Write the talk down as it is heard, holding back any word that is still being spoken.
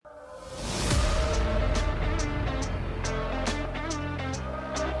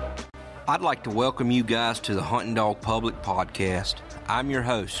I'd like to welcome you guys to the Hunting Dog Public Podcast. I'm your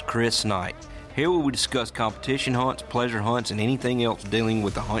host, Chris Knight. Here we will discuss competition hunts, pleasure hunts, and anything else dealing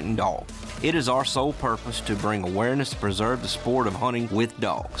with the hunting dog. It is our sole purpose to bring awareness to preserve the sport of hunting with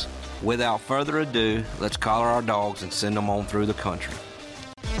dogs. Without further ado, let's collar our dogs and send them on through the country.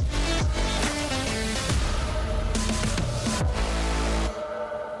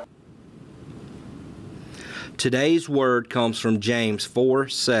 Today's word comes from James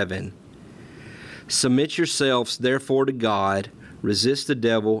 4:7. Submit yourselves therefore to God, resist the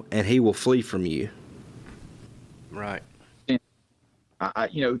devil, and he will flee from you. Right.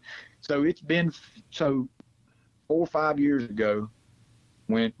 So it's been 4 or 5 years ago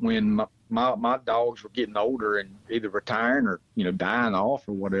when my dogs were getting older and either retiring or dying off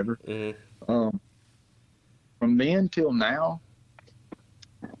or whatever. Mm-hmm. From then till now,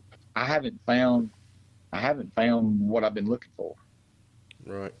 I haven't found what I've been looking for.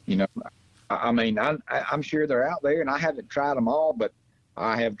 Right. I'm sure they're out there, and I haven't tried them all, but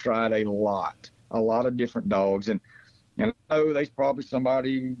I have tried a lot of different dogs, and I know there's probably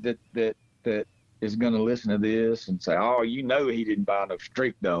somebody that is going to listen to this and say, "Oh, he didn't buy no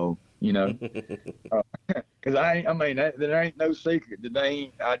streak dog," because there ain't no secret that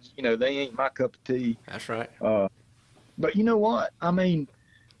they ain't my cup of tea. That's right. But you know what?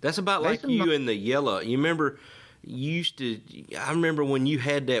 That's about like you and the yellow. You remember, I remember when you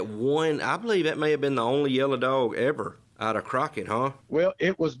had that one, I believe that may have been the only yellow dog ever out of Crockett, huh? Well,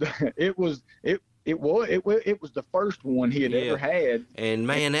 it was the first one he had ever had. And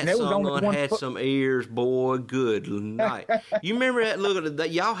man, that son had some ears, boy. Good night. You remember that? Look at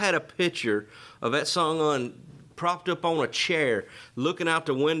that. Y'all had a picture of that son propped up on a chair, looking out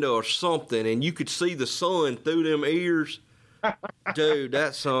the window or something, and you could see the sun through them ears. Dude,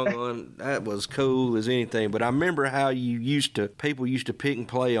 that song that was cool as anything. But I remember how people used to pick and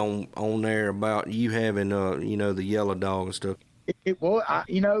play on there about you having the yellow dog and stuff. I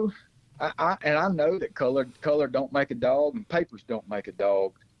know that color don't make a dog and papers don't make a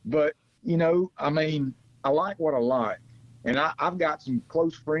dog. But I like what I like, and I've got some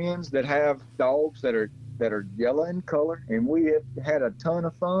close friends that have dogs that are yellow in color, and we have had a ton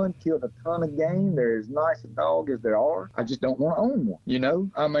of fun, killed a ton of game. They're as nice a dog as there are. I just don't want to own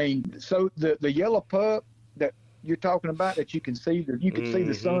one, So the yellow pup that you're talking about, that you can see see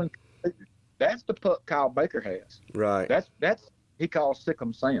the sun, that's the pup Kyle Baker has. Right. That's he calls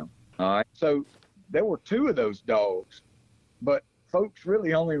Sick'em Sam. All right. So there were two of those dogs, but folks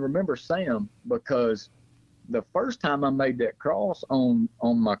really only remember Sam because the first time I made that cross on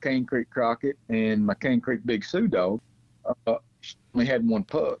my Cane Creek Crockett and my Cane Creek Big Sioux dog, we had one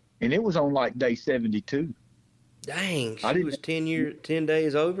pup, and it was on like day 72. Dang, she was 10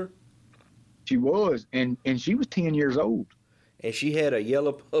 days over? She was, and she was 10 years old. And she had a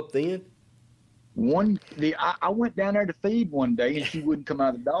yellow pup then? I went down there to feed one day, and she wouldn't come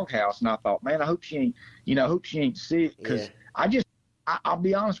out of the doghouse, and I thought, man, I hope she ain't sick, because I'll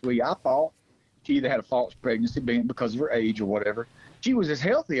be honest with you, I thought she either had a false pregnancy because of her age or whatever. She was as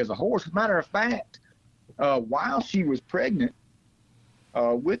healthy as a horse. As a matter of fact, while she was pregnant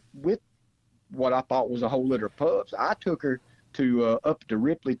with what I thought was a whole litter of pups, I took her to up to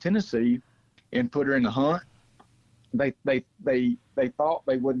Ripley, Tennessee, and put her in the hunt. They thought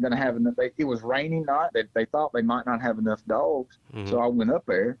they wasn't going to have enough. It was raining night. They thought they might not have enough dogs. Mm-hmm. So I went up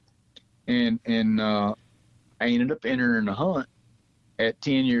there, and I ended up entering the hunt at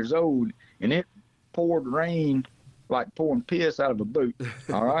 10 years old. And it poured rain like pouring piss out of a boot.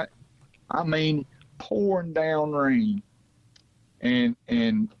 All right. Pouring down rain. And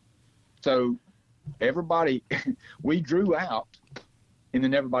so everybody, we drew out, and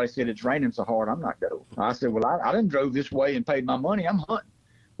then everybody said, it's raining so hard, I'm not going. I said, well, I done drove this way and paid my money. I'm hunting.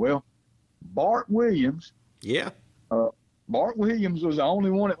 Well, Bart Williams. Yeah. Bart Williams was the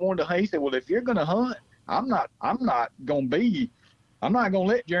only one that wanted to hunt. He said, well, if you're going to hunt, I'm not going to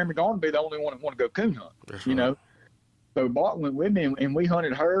let Jeremy Garner be the only one that want to go coon hunt, right. So Bart went with me, and we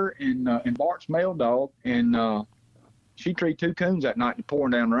hunted her and Bart's male dog, and she treated 2 coons that night in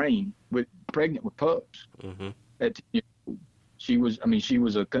pouring down rain, pregnant with pups. Mm-hmm. She was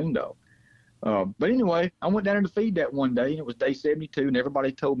a coon dog. But anyway, I went down there to feed that one day, and it was day 72, and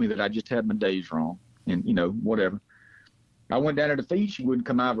everybody told me that I just had my days wrong, and whatever. I went down there to feed. She wouldn't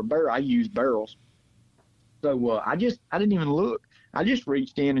come out of her barrel. I used barrels. So I didn't even look. I just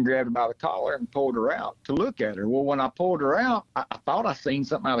reached in and grabbed her by the collar and pulled her out to look at her. Well, when I pulled her out, I thought I seen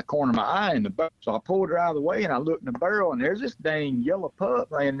something out of the corner of my eye in the barrel. So I pulled her out of the way, and I looked in the barrel, and there's this dang yellow pup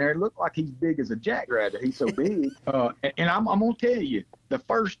laying there. It looked like he's big as a jackrabbit. He's so big. And I'm going to tell you, the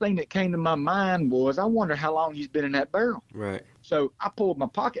first thing that came to my mind was, I wonder how long he's been in that barrel. Right. So I pulled my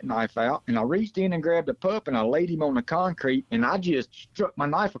pocket knife out, and I reached in and grabbed the pup, and I laid him on the concrete, and I just struck my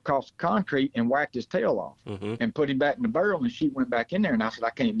knife across the concrete and whacked his tail off and put him back in the barrel, and she went back in there, and I said, I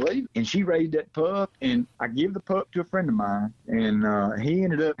can't believe it. And she raised that pup, and I gave the pup to a friend of mine, and he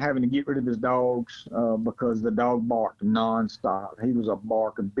ended up having to get rid of his dogs because the dog barked nonstop. He was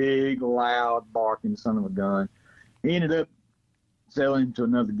a big, loud, barking son of a gun. He ended up selling him to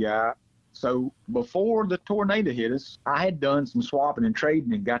another guy. So before the tornado hit us, I had done some swapping and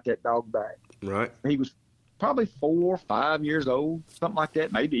trading and got that dog back. Right. He was probably 4 or 5 years old, something like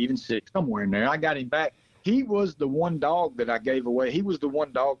that, maybe even 6, somewhere in there. I got him back. He was the one dog that I gave away. He was the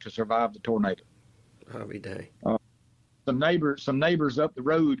one dog to survive the tornado. I'll be dang. Some neighbors up the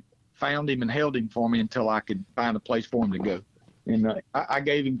road found him and held him for me until I could find a place for him to go. And I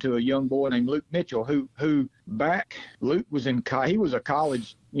gave him to a young boy named Luke Mitchell, who back, Luke was he was a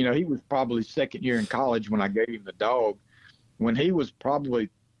college, he was probably second year in college when I gave him the dog. When he was probably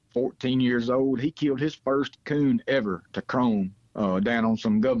 14 years old, he killed his first coon ever to chrome down on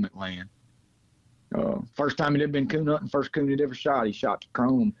some government land. First time he'd ever been coon hunting, first coon he'd ever shot, he shot to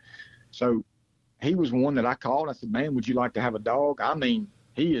chrome. So he was one that I called. I said, man, would you like to have a dog? I mean,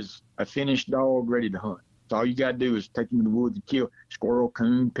 he is a finished dog ready to hunt. So all you got to do is take him to the woods and kill squirrel,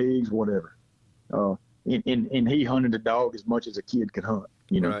 coon, pigs, whatever. And he hunted a dog as much as a kid could hunt.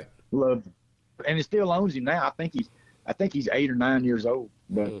 Right. Loved him, and he still owns him now. I think he's 8 or 9 years old,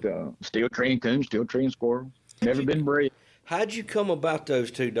 but still treeing coons, still treeing squirrels. Never been bred. How'd you come about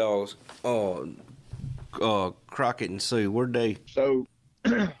those 2 dogs? Crockett and Sue. Where'd they? So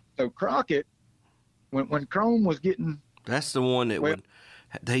Crockett, when Chrome was getting. That's the one that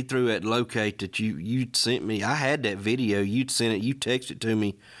they threw that locate that you'd sent me. I had that video. You'd sent it. You texted to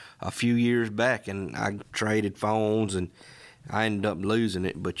me a few years back, and I traded phones, and I ended up losing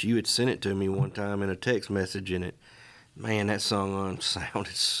it. But you had sent it to me one time in a text message, and man, that song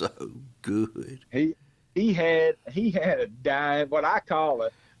sounded so good. He had a dime, what I call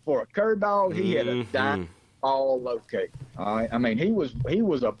it, for a cur dog. He had a dime ball locate. All right, I mean he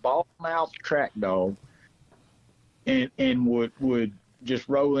was a ball mouth track dog, and would just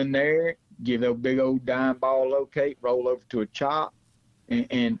roll in there, give a big old dime ball locate, roll over to a chop,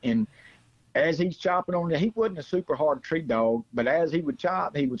 and as he's chopping on it, he wasn't a super hard tree dog, but as he would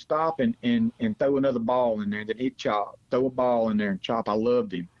chop, he would stop and throw another ball in there. Then he'd chop, throw a ball in there and chop. I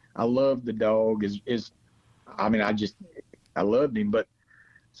loved him. I loved the dog. I loved him. But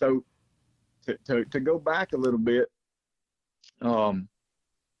so to go back a little bit,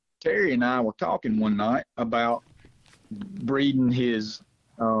 Terry and I were talking one night about breeding his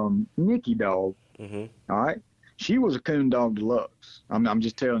Nikki dog. All right, she was a coon dog deluxe. I'm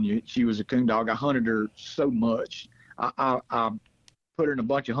just telling you, she was a coon dog. I hunted her so much. I put her in a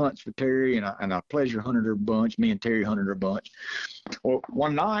bunch of hunts for Terry, and I pleasure hunted her a bunch. Me and Terry hunted her a bunch. Well,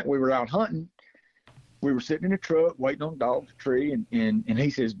 one night we were out hunting. We were sitting in the truck waiting on Dog's tree, and he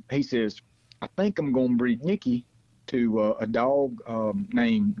says, I think I'm going to breed Nikki to a dog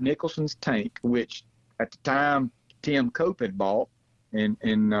named Nicholson's Tank, which at the time Tim Cope had bought and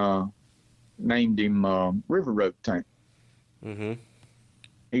named him River Road Tank.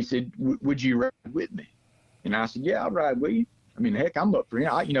 He said, would you ride with me? And I said, yeah, I'll ride with you. I mean, heck, I'm up for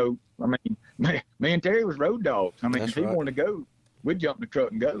it. Me and Terry was road dogs. I mean, if he wanted to go, we'd jump in the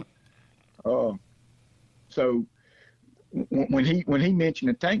truck and go. So when he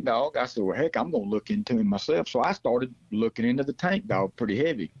mentioned a tank dog, I said, well, heck, I'm going to look into him myself. So I started looking into the tank dog pretty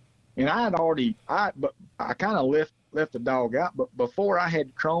heavy. And I kind of left the dog out. But before I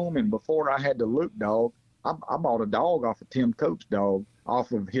had Chrome and before I had the Luke dog, I bought a dog off of Tim Coates' dog,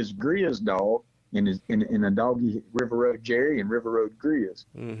 off of his Grizz dog, in a doggy River Road Jerry and River Road Grizz,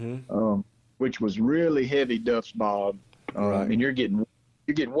 which was really heavy Duff's Bob. And you're getting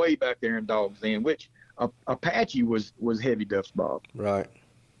way back there in dogs then, which Apache was heavy Duff's Bob. Right.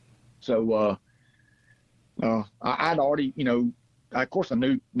 So I'd already, of course I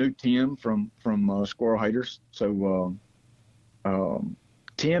knew Tim from Squirrel Haters. So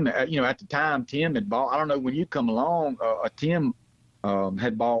Tim, at the time Tim had bought, I don't know when you come along, Tim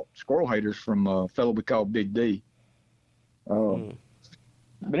had bought Squirrel Haters from a fellow we called Big D. But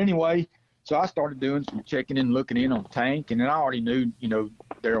anyway, so I started doing some checking and looking in on Tank, and then I already knew,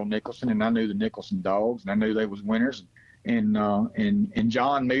 Daryl Nicholson, and I knew the Nicholson dogs, and I knew they was winners, and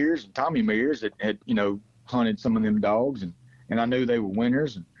John Mears and Tommy Mears had hunted some of them dogs, and I knew they were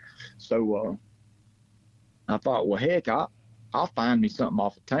winners, and so I thought, well, heck, I'll find me something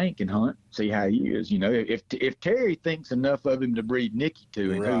off a Tank and hunt, see how he is. If Terry thinks enough of him to breed Nicky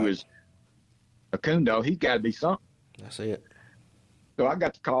to him, who is a coon dog, he's got to be something. That's it. So I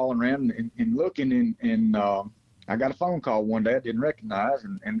got to calling around and looking, and I got a phone call one day I didn't recognize,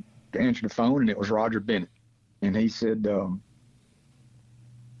 and answered the phone, and it was Roger Bennett. And he said,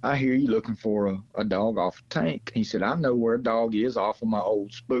 I hear you looking for a dog off a tank. He said, I know where a dog is off of my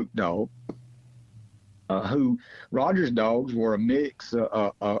old spook dog, who Roger's dogs were a mix,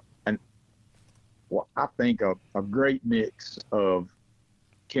 I think a great mix of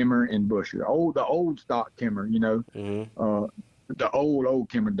Kimmer and Busher. The old stock Kimmer, the old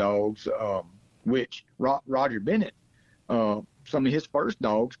Kimmer dogs, which Roger Bennett, some of his first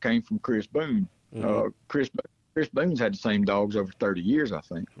dogs came from Chris Boone. Chris Boone's had the same dogs over 30 years, I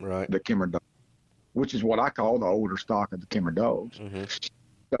think. Right. The Kimmer dog, which is what I call the older stock of the Kimmer dogs.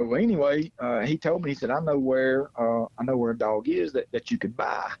 So anyway, he told me, he said, I know where a dog is that you could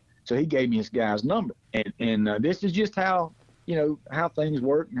buy. So he gave me this guy's number, and this is just how how things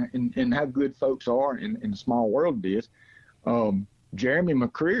work and how good folks are in the small world it is. Jeremy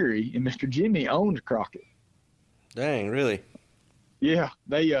McCreary and Mr. Jimmy owned Crockett. Dang, really? Yeah,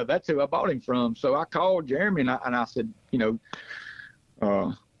 that's who I bought him from. So I called Jeremy and I said,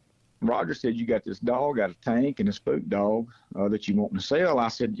 Roger said you got this dog out of tank and a spook dog that you want to sell. I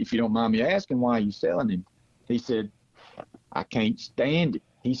said, if you don't mind me asking, why are you selling him? He said, I can't stand it.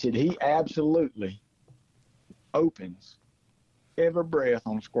 He said he absolutely opens every breath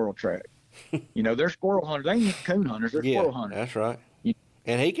on a squirrel track. They're squirrel hunters. They ain't coon hunters. They're squirrel hunters. That's right.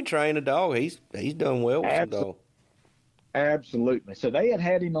 And he can train a dog. He's done well with the dog. Absolutely. So they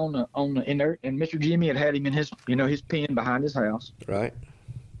had him in there, and Mr. Jimmy had him in his his pen behind his house. Right.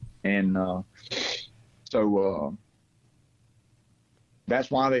 And so that's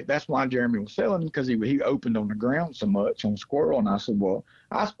why Jeremy was selling him, because he opened on the ground so much on squirrel. And I said, well,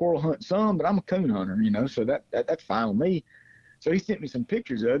 I squirrel hunt some, but I'm a coon hunter, so that's fine with me. So he sent me some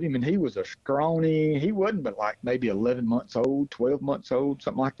pictures of him, and he was a scrawny. He wasn't but like maybe 11 months old, 12 months old,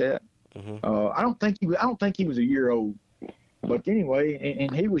 something like that. I don't think he was a year old. But anyway,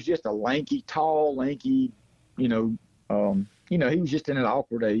 and he was just a tall, lanky, he was just in an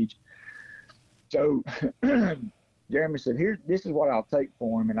awkward age. So Jeremy said, this is what I'll take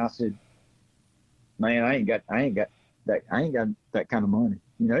for him. And I said, man, I ain't got that kind of money.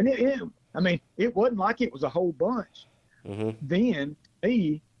 And it wasn't like it was a whole bunch. Then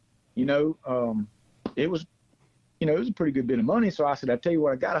it was, it was a pretty good bit of money. So I said, I tell you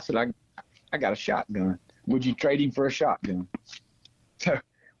what I got. I said, I got a shotgun. Would you trade him for a shotgun? So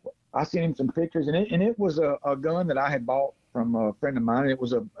I sent him some pictures, and it was a gun that I had bought from a friend of mine. It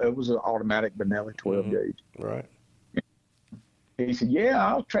was an automatic Benelli 12 gauge. Right. He said, yeah,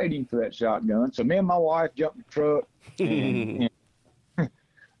 I'll trade him for that shotgun. So me and my wife jumped in the truck, and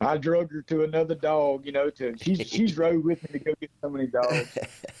I drug her to another dog, she's rode with me to go get so many dogs.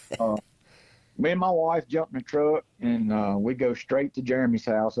 Me and my wife jumped in the truck, and we go straight to Jeremy's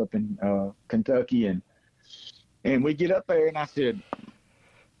house up in Kentucky, and we get up there, and I said,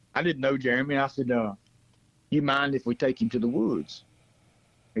 I didn't know Jeremy. I said, you mind if we take him to the woods?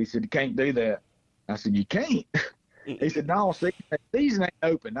 He said, you can't do that. I said, you can't? He said, no, season ain't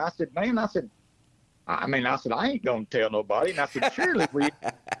open. I said, man, I ain't going to tell nobody. And I said, surely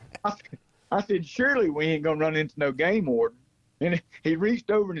we ain't going to run into no game warden. And he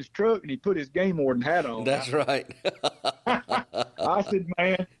reached over in his truck and he put his game warden hat on. That's right. I said,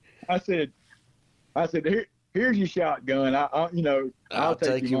 man, here's your shotgun. I'll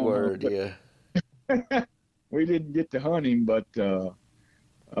take your word. Yeah. We didn't get to hunt him, but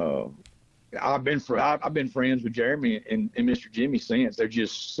I've been friends with Jeremy and Mr. Jimmy since. They're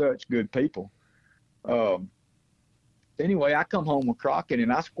just such good people. Anyway, I come home with Crockett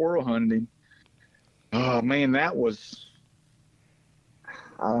and I squirrel hunted him. Oh man, that was,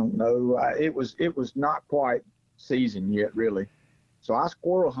 I don't know. It was not quite season yet, really. So I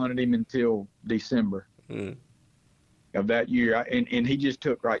squirrel hunted him until December of that year, and he just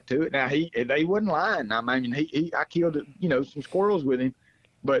took right to it. Now they wasn't lying. I mean, I killed some squirrels with him,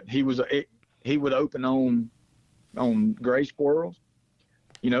 but he would open on gray squirrels.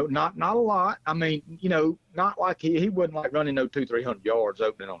 Not a lot. I mean, not like he wasn't like running no 200-300 yards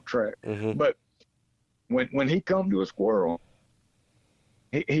opening on track. But when he come to a squirrel,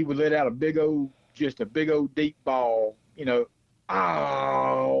 he would let out a big old deep bawl, and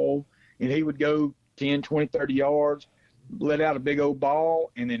he would go 10, 20, 30 yards, let out a big old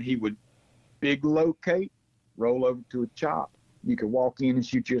bawl, and then he would big locate, roll over to a chop. You could walk in and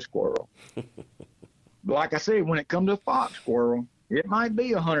shoot you a squirrel. Like I said, when it comes to a fox squirrel, it might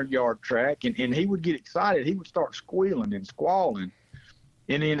be 100-yard track, and he would get excited. He would start squealing and squalling,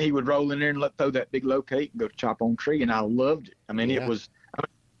 and then he would roll in there and throw that big locate and go chop on tree, and I loved it. I mean, it was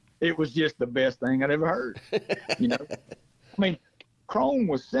just the best thing I'd ever heard. I mean, Chrome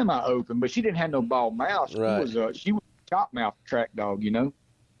was semi-open, but she didn't have no bald mouth. Right. She was a chop mouth track dog, you know.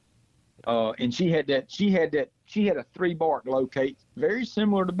 And she had a 3-bark locate, very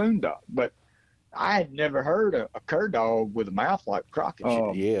similar to Boondog, but I had never heard a cur dog with a mouth like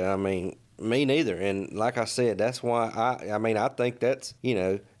Crockett. Yeah, I mean, me neither. And like I said, that's why I think that's, you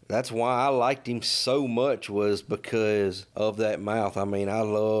know, that's why I liked him so much, was because of that mouth. I mean, I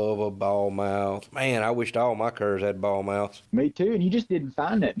love a ball mouth. Man, I wished all my curs had ball mouths. Me too, and you just didn't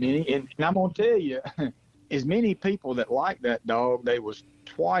find that many. And I'm going to tell you, as many people that liked that dog, there was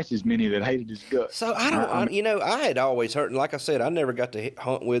twice as many that hated his guts. So I had always heard, like I said, I never got to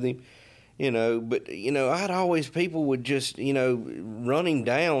hunt with him, you know, but, you know, people would just, you know, run him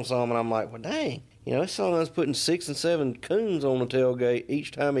down some, and I'm like, well, dang. You know, this son's putting 6 and 7 coons on the tailgate each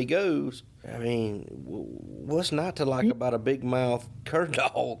time he goes. I mean, what's not to like about a big mouth cur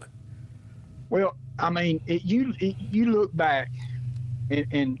dog? Well, I mean, you look back,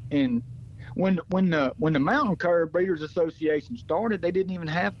 and when the Mountain Cur Breeders Association started, they didn't even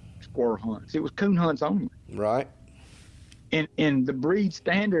have squirrel hunts. It was coon hunts only. Right. And the breed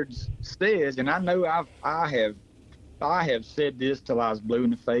standards says, and I know I have said this till I was blue in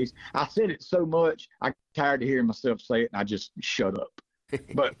the face. I said it so much, I tired of hearing myself say it, and I just shut up.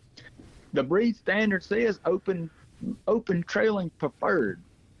 But the breed standard says open trailing preferred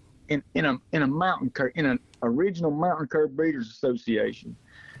in a mountain cur, in an original Mountain Cur Breeders Association.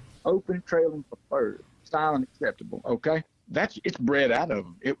 Open trailing preferred, silent acceptable. Okay, it's bred out of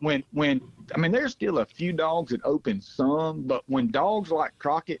them. I mean, there's still a few dogs that open some, but when dogs like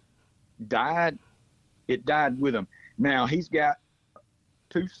Crockett died, it died with them. Now, he's got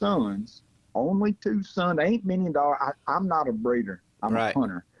 2 sons, only 2 sons. There ain't many dogs. I'm not a breeder. I'm a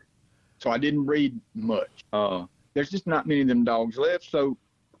hunter. So I didn't breed much. There's just not many of them dogs left. So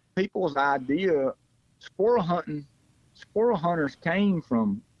people's idea, squirrel hunters came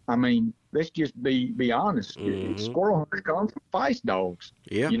from, I mean, let's just be honest. Mm-hmm. Squirrel hunters come from feist dogs.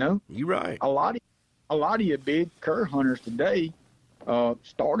 Yeah, you know? You're right. A lot of your big cur hunters today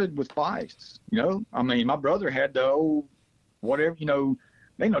started with feists, you know. I mean, my brother had the old whatever, you know,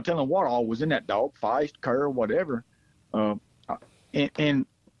 they no telling what all was in that dog, feist, cur, whatever. And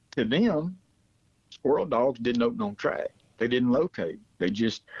to them, squirrel dogs didn't open on track. They didn't locate. They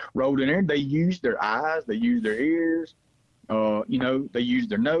just rode in there. They used their eyes. They used their ears. You know, they used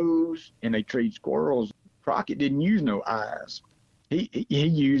their nose, and they treated squirrels. Crockett didn't use no eyes. He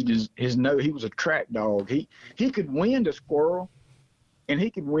used his nose. He was a track dog. He could wind a squirrel, and he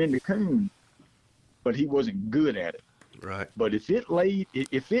could wind a coon, but he wasn't good at it. Right. But if it laid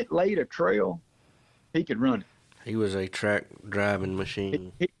a trail, he could run it. He was a track driving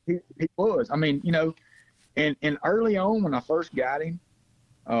machine. He was. I mean, you know, and early on when I first got him,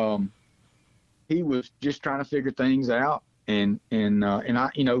 he was just trying to figure things out, and I,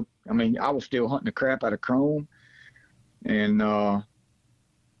 you know, I mean, I was still hunting the crap out of Chrome, and I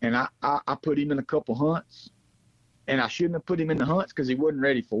put him in a couple hunts. And I shouldn't have put him in the hunts because he wasn't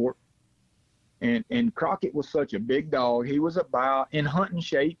ready for it. And Crockett was such a big dog. He was about, in hunting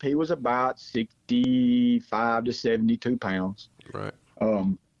shape, he was about 65 to 72 pounds. Right.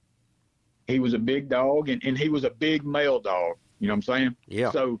 He was a big dog, and he was a big male dog. You know what I'm saying?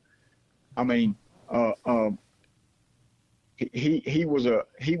 Yeah. So, I mean, he would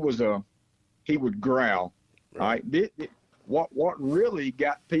growl. Right. What really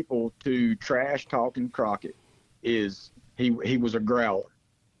got people to trash talking Crockett is he was a growler.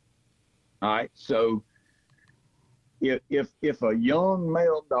 All right. So if a young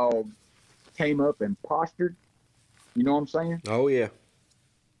male dog came up and postured, you know what I'm saying? Oh yeah.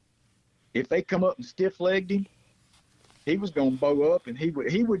 If they come up and stiff-legged him, he was gonna bow up, and he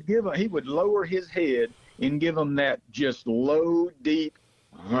would lower his head and give him that just low, deep,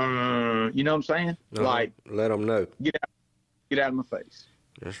 you know what I'm saying? Like, let them know. Get out of my face.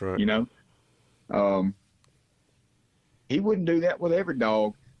 That's right. You know, he wouldn't do that with every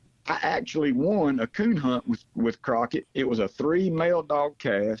dog. I actually won a coon hunt with Crockett. It was a 3 male dog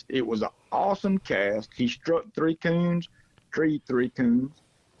cast. It was an awesome cast. He struck 3 coons, treed 3 coons.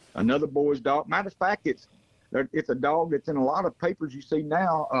 Another boy's dog. Matter of fact, it's a dog that's in a lot of papers you see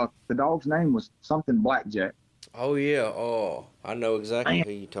now. The dog's name was something Blackjack. Oh yeah. Oh, I know exactly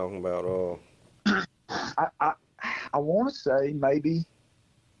who you're talking about. Oh. I want to say maybe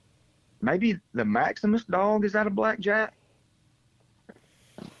the Maximus dog is that a Blackjack?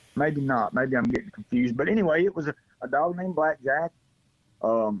 Maybe not. Maybe I'm getting confused. But anyway, it was a dog named Blackjack.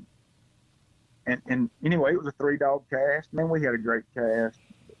 And anyway, it was a 3-dog cast. Man, we had a great cast.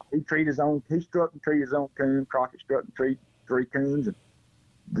 He struck and treated his own coon. Crockett struck and treated 3 coons. And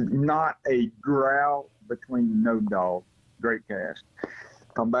not a growl between no dog. great cast.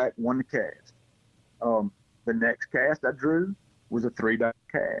 Come back, won the cast. The next cast I drew was a 3-day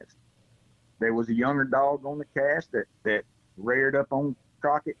cast. There was a younger dog on the cast that reared up on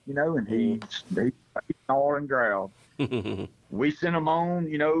Crockett, and he snarled and growled. We sent him on,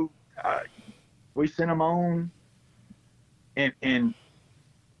 and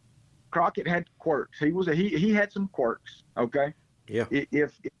Crockett had quirks. He had some quirks. Okay. Yeah.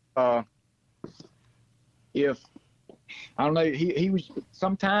 If I don't know, he was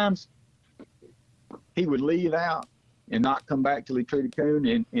sometimes he would leave out and not come back till he treated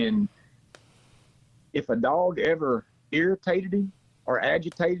coon. And if a dog ever irritated him or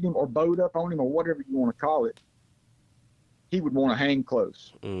agitated him or bowed up on him or whatever you want to call it, he would want to hang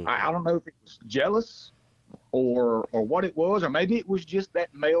close. I don't know if it was jealous or what it was, or maybe it was just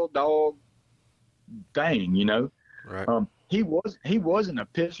that male dog thing, Right. He wasn't a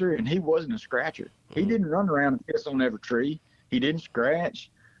pisser and he wasn't a scratcher. He didn't run around and piss on every tree. He didn't scratch.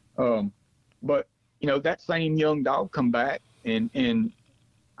 But that same young dog come back and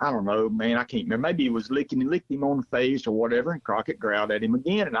I don't know, man, I can't remember. Maybe he was licked him on the face or whatever, and Crockett growled at him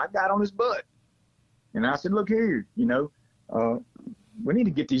again, and I got on his butt. And I said, look here, we need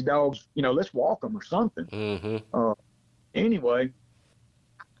to get these dogs, let's walk them or something. Mm-hmm. Anyway,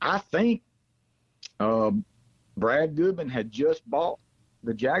 I think Brad Goodman had just bought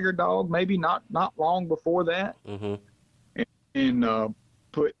the Jagger dog, maybe not long before that. Mm-hmm. And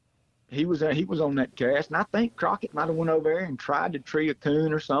he was on that cast, and I think Crockett might have went over there and tried to tree a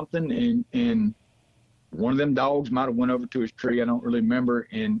coon or something, and one of them dogs might have went over to his tree. I don't really remember,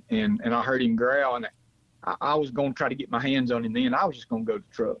 and I heard him growl, and I was going to try to get my hands on him then. I was just going to go to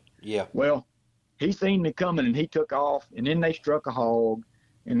the truck. Yeah. Well, he seen me coming, and he took off, and then they struck a hog,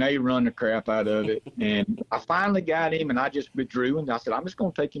 and they run the crap out of it. And I finally got him, and I just withdrew, and I said, I'm just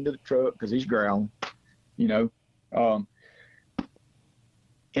going to take him to the truck because he's growling,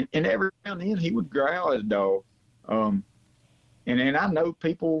 And every now and then he would growl at a dog. And I know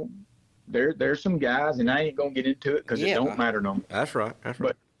people, there's some guys, and I ain't going to get into it because it don't matter no more. That's right.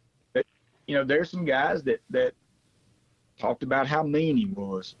 But, there's some guys that talked about how mean he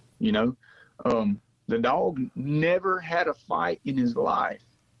was, The dog never had a fight in his life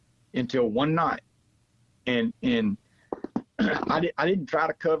until one night. And I didn't try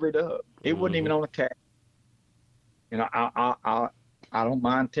to cover it up. It wasn't even on a cat. And I don't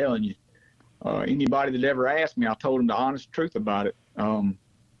mind telling you, anybody that ever asked me, I told them the honest truth about it.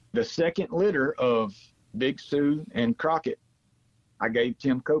 The second litter of Big Sue and Crockett, I gave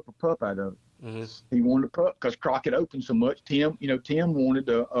Tim Cope a pup out of it. Mm-hmm. He wanted a pup because Crockett opened so much. Tim wanted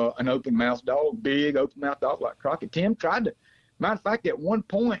an open mouth dog, big open mouth dog like Crockett. Tim tried to. Matter of fact, at one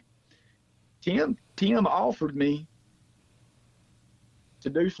point, Tim offered me to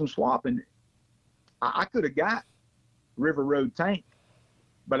do some swapping. I could have got River Road Tank,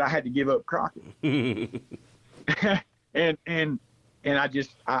 but I had to give up Crockett. and I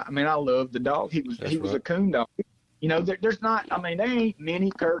loved the dog. He was a coon dog. There's not. There ain't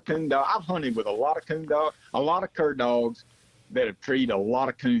many cur coon dogs. I've hunted with a lot of coon dogs, a lot of cur dogs that have treed a lot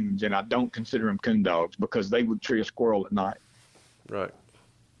of coons, and I don't consider them coon dogs because they would tree a squirrel at night. Right.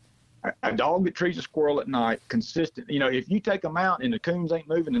 A dog that trees a squirrel at night, consistent. If you take them out and the coons ain't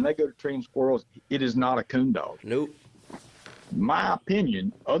moving and they go to treeing squirrels, it is not a coon dog. Nope. My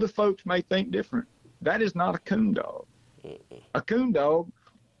opinion, other folks may think different. That is not a coon dog. A coon dog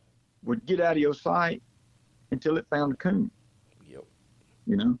would get out of your sight until it found a coon. Yep.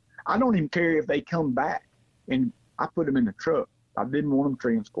 I don't even care if they come back and I put them in the truck. I didn't want them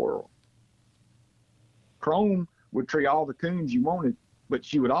treeing squirrel. Chrome would tree all the coons you wanted, but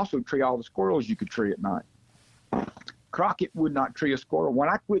she would also tree all the squirrels you could tree at night. Crockett would not tree a squirrel. When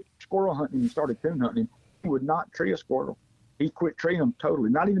I quit squirrel hunting and started coon hunting, he would not tree a squirrel. He quit treeing them totally,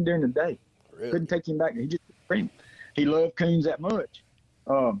 not even during the day. Really? Couldn't take him back. He just treated them. He loved coons that much.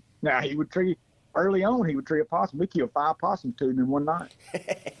 Now, he would tree, early on, he would tree a possum. We killed 5 possums to him in one night.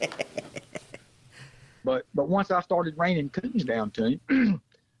 But once I started raining coons down to him,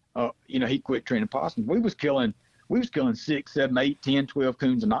 he quit treeing possums. We was killing 6, 7, 8, 10, 12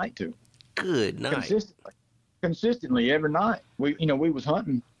 coons a night to him. Good night. Consistently every night. We was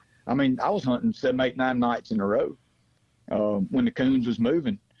hunting. I was hunting 7, 8, 9 nights in a row when the coons was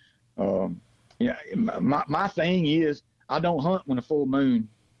moving. My thing is I don't hunt when a full moon.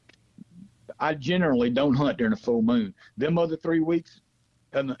 I generally don't hunt during a full moon. Them other 3 weeks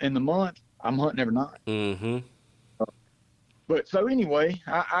in the month, I'm hunting every night. Mm-hmm. But so anyway,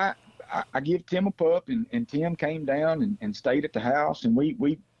 I give Tim a pup, and Tim came down and stayed at the house, and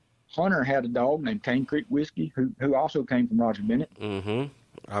we Hunter had a dog named Cane Creek Whiskey who also came from Roger Bennett. Mm-hmm.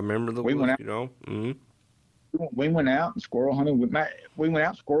 I remember the whiskey dog. Mm-hmm. we went out and squirrel hunted. We went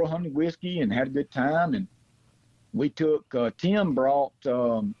out squirrel hunting whiskey and had a good time. And we took Tim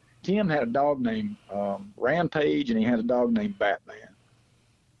had a dog named Rampage, and he had a dog named Batman.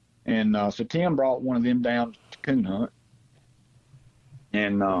 And so Tim brought one of them down to coon hunt.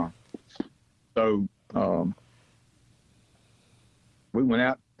 And so we went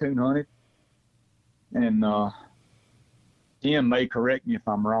out coon hunted. And Tim may correct me if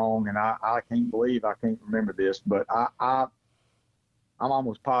I'm wrong, and I can't believe I can't remember this, but I'm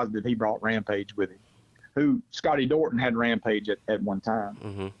almost positive he brought Rampage with him, who Scotty Dorton had Rampage at one time.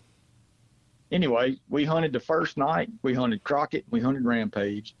 Mm-hmm. Anyway, we hunted the first night. We hunted Crockett. We hunted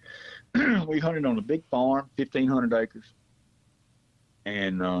Rampage. We hunted on a big farm, 1,500 acres.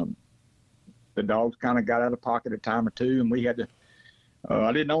 And the dogs kind of got out of pocket a time or two, and we had to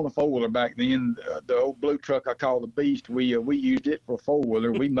I didn't own a four-wheeler back then. The old blue truck I call the Beast, we used it for a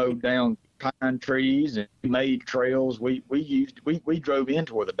four-wheeler. We mowed down pine trees and made trails. We drove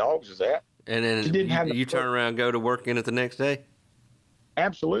into where the dogs was at. And then you turn around and go to work in it the next day?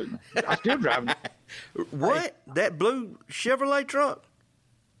 Absolutely. I still drive it. What? That blue Chevrolet truck?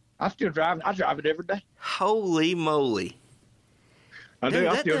 I still drive it. I drive it every day. Holy moly. I do.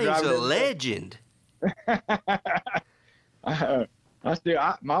 That thing's a legend. My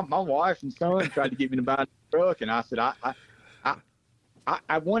wife and son tried to get me to buy the truck, and I said,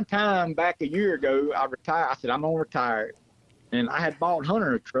 I one time back a year ago, I retired. I said, I'm gonna retire, and I had bought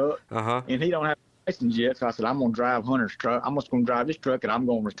Hunter a truck, and he don't have a license yet, so I said, I'm gonna drive Hunter's truck. I'm just gonna drive this truck, and I'm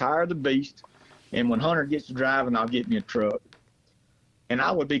gonna retire the Beast, and when Hunter gets to driving, I'll get me a truck. And I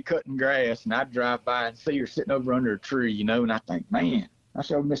would be cutting grass, and I'd drive by and see her sitting over under a tree, and I think, man, I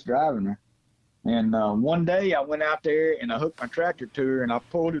sure miss driving her. And one day I went out there and I hooked my tractor to her and I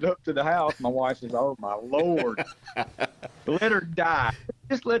pulled it up to the house. My wife says, "Oh my Lord, let her die.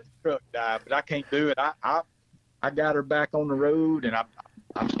 Just let the truck die." But I can't do it. I got her back on the road, and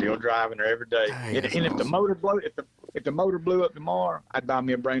I'm still driving her every day. And if the motor blew up tomorrow, I'd buy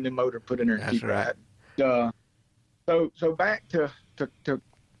me a brand new motor, put in her, and keep riding. So back to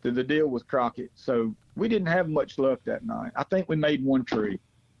the deal with Crockett. So we didn't have much luck that night. I think we made one tree.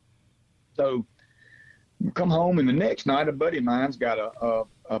 So we come home, and the next night, a buddy of mine's got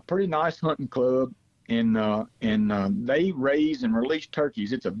a pretty nice hunting club, and they raise and release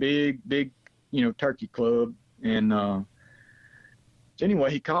turkeys. It's a big, turkey club. And so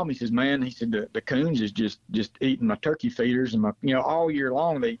anyway, he called me. He says, "Man," he said, "the coons is just eating my turkey feeders, and all year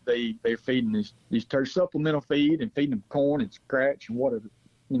long they're feeding these supplemental feed and feeding them corn and scratch and whatever,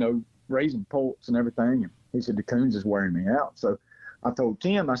 raising poults and everything." And he said, "The coons is wearing me out." So I told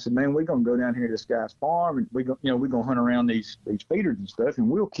Tim, I said, "Man, we're gonna go down here to this guy's farm, and we're gonna hunt around these feeders and stuff, and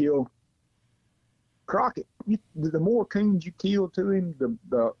we'll kill Crockett. The more coons you kill to him,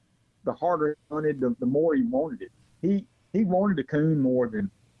 the harder he hunted, the more he wanted it. He wanted a coon more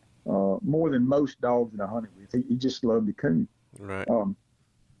than most dogs that I hunted with. He just loved the coon. Right.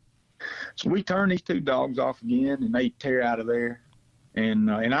 So we turned these two dogs off again, and they tear out of there,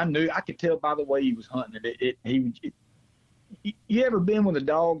 and I could tell by the way he was hunting it. You ever been with a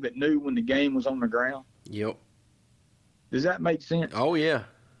dog that knew when the game was on the ground? Yep. Does that make sense? Oh, yeah.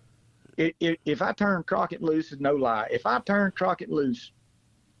 If I turn Crockett loose, it's no lie. If I turn Crockett loose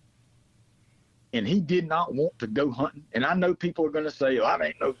and he did not want to go hunting, and I know people are going to say, "Oh, I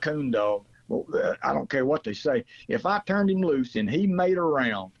ain't no coon dog." Well, I don't care what they say. If I turned him loose and he made a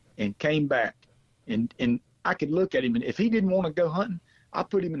round and came back, and I could look at him, and if he didn't want to go hunting, I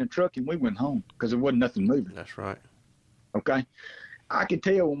put him in the truck and we went home because there wasn't nothing moving. That's right. Okay, I could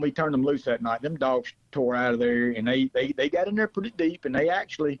tell when we turned them loose that night, them dogs tore out of there, and they got in there pretty deep, and they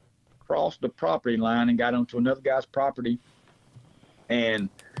actually crossed the property line and got onto another guy's property, and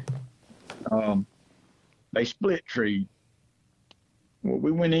they split treed. Well,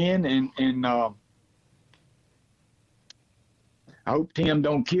 we went in, and I hope Tim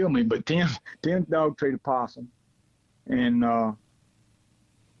don't kill me, but Tim's dog treed a possum, and I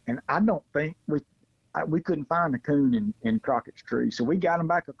don't think we couldn't find the coon in Crockett's tree. So we got him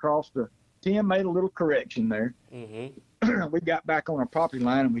back across Tim made a little correction there. Mm-hmm. We got back on our property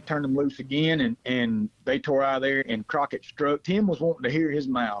line and we turned them loose again, and they tore out of there, and Crockett struck. Tim was wanting to hear his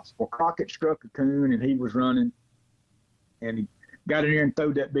mouse. Well, Crockett struck a coon and he was running, and he got in there and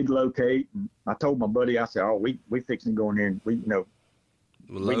threw that big locate. And I told my buddy, I said, "Oh, we fixing to go in there and we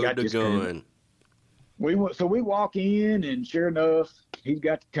got this coon." We walk in, and sure enough, he's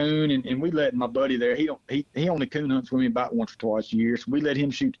got the coon, and we let my buddy there. He only coon hunts with me about once or twice a year, so we let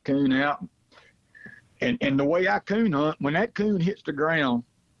him shoot the coon out. And the way I coon hunt, when that coon hits the ground,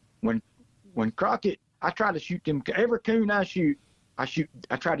 when Crockett, I try to shoot them. Every coon I shoot, I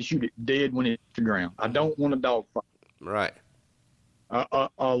try to shoot it dead when it's the ground. I don't want a dog fight. Right.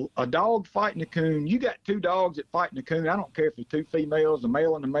 A dog fighting a coon, you got two dogs that fighting a coon. I don't care if it's two females, a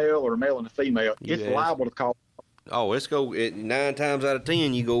male and a male or a male and a female. It's liable to cause. Oh, 9 times out of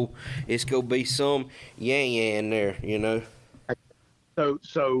 10, it's going to be some yan there, you know. So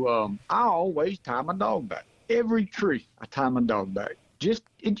I always tie my dog back. Every tree, I tie my dog back.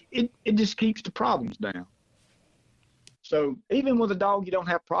 It just keeps the problems down. So even with a dog you don't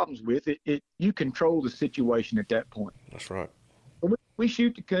have problems with, you control the situation at that point. That's right. We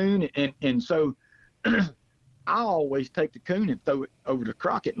shoot the coon, and so I always take the coon and throw it over to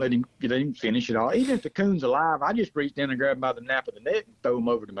Crockett and let him finish it all. Even if the coon's alive, I just reach down and grab him by the nape of the neck and throw him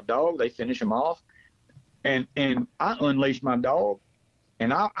over to my dog. They finish him off, and I unleash my dog,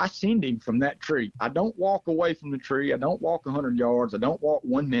 and I send him from that tree. I don't walk away from the tree. I don't walk 100 yards. I don't walk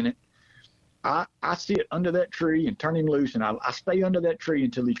 1 minute. I sit under that tree and turn him loose, and I stay under that tree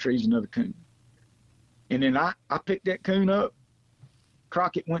until he trees another coon. And then I pick that coon up.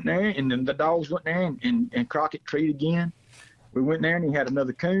 Crockett went there, and then the dogs went there, and Crockett treed again. We went there, and he had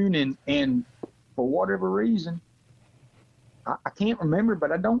another coon, and for whatever reason, I can't remember,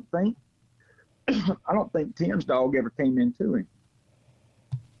 but I don't think Tim's dog ever came into him.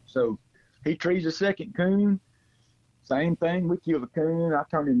 So he trees a second coon. Same thing. We kill the coon. I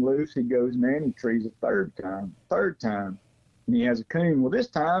turn him loose. He goes in there, and he trees a third time, and he has a coon. Well, this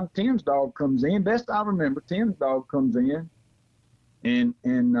time Tim's dog comes in. Best I remember, Tim's dog comes in. And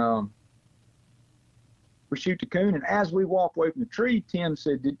we shoot the coon, and as we walk away from the tree, Tim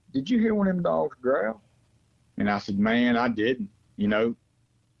said, did you hear one of them dogs growl? And I said, man, I didn't. You know,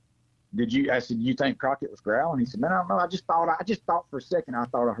 I said, you think Crockett was growling? He said, man, I don't know. I just thought for a second, I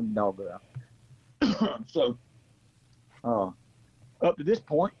thought I heard the dog growl. So up to this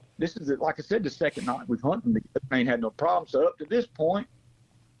point, this is, like I said, the second night we've hunted. We ain't had no problem. So up to this point,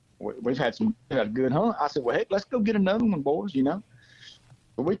 we've had a good hunt. I said, well, heck, let's go get another one, boys, you know.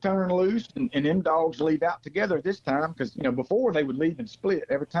 But we turn loose, and them dogs leave out together this time because, you know, before they would leave and split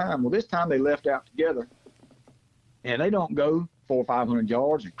every time. Well, this time they left out together, and they don't go 400 or 500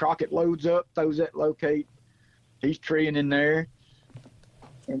 yards. And Crockett loads up, throws that locate. He's treeing in there,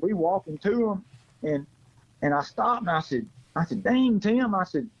 and we walk into them, and I stopped, and I said, dang, Tim, I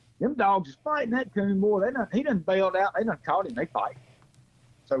said, them dogs is fighting that coon, boy. He done bailed out. They done caught him. They fight.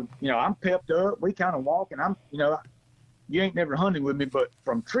 So, you know, I'm pepped up. We kind of walk, and I'm, you know, you ain't never hunted with me, but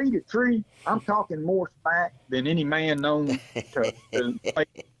from tree to tree, I'm talking more smack than any man known to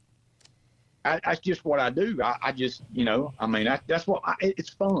that's just what I do. I just, you know, I mean, that's what,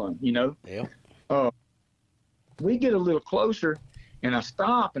 it's fun, you know. Yeah. We get a little closer, and I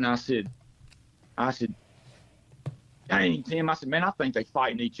stop, and I said, dang, Tim, I said, man, I think they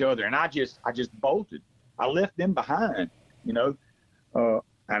fighting each other. And I just bolted. I left them behind, you know.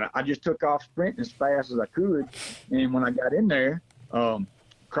 And I just took off sprinting as fast as I could. And when I got in there,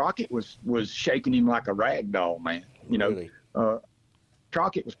 Crockett was shaking him like a rag doll, man. You know, really?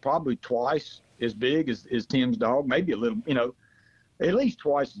 Crockett was probably twice as big as Tim's dog, maybe a little, you know, at least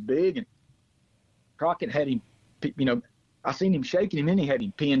twice as big. And Crockett had him, you know, I seen him shaking him, and he had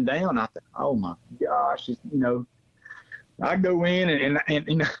him pinned down. I thought, oh my gosh, you know, I go in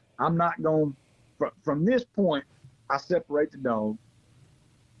and I'm not going, from this point, I separate the dog.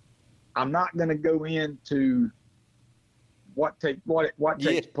 I'm not going to go into what takes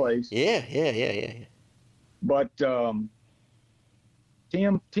place. Yeah. But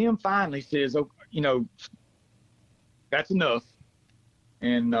Tim finally says, "Oh, you know, that's enough."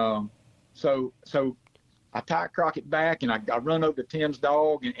 And so I tie Crockett back, and I run over to Tim's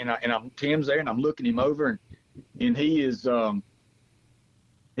dog, and I'm Tim's there, and I'm looking him over, and he is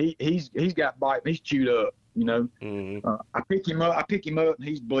he's got bite, he's chewed up. You know, mm-hmm. I pick him up, and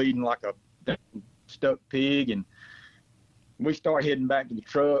he's bleeding like a stuck pig. And we start heading back to the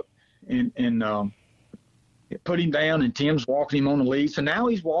truck, and put him down, and Tim's walking him on the lead. So now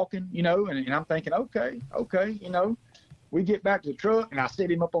he's walking, you know, and I'm thinking, okay, you know, we get back to the truck, and I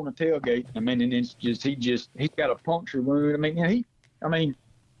set him up on the tailgate. I mean, and it's just, he's got a puncture wound. I mean, you know,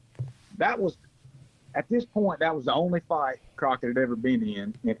 that was, at this point, that was the only fight Crockett had ever been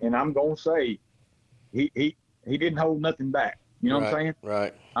in. And I'm going to say, he didn't hold nothing back. You know what I'm saying?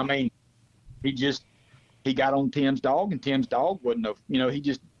 Right. I mean, he got on Tim's dog, and Tim's dog wasn't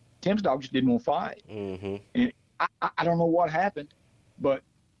Tim's dog just didn't want to fight. Mm-hmm. And I don't know what happened, but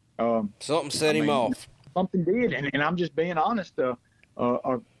something set him off. Something did, and I'm just being honest.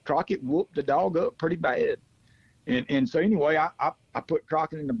 Crockett whooped the dog up pretty bad, and so anyway, I put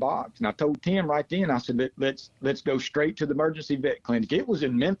Crockett in the box, and I told Tim right then. I said, let's go straight to the emergency vet clinic. It was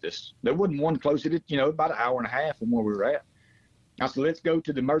in Memphis. There wasn't one close to it, you know, about an hour and a half from where we were at. I said, let's go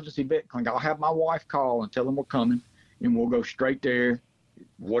to the emergency vet clinic. I'll have my wife call and tell them we're coming, and we'll go straight there,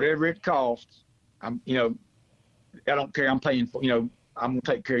 whatever it costs. I don't care. I'm paying for, I'm going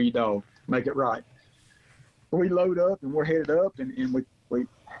to take care of your dog, make it right. We load up and we're headed up, and we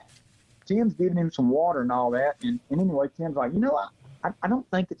Tim's giving him some water and all that. And anyway, Tim's like, I don't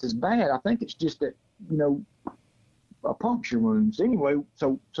think it's as bad. I think it's just that, a puncture wound. So anyway,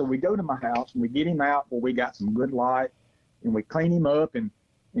 so we go to my house and we get him out where we got some good light, and we clean him up, and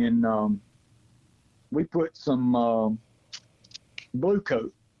we put some blue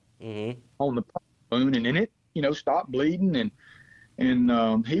coat on the wound, and then it, stopped bleeding,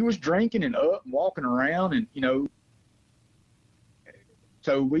 and he was drinking and up and walking around, and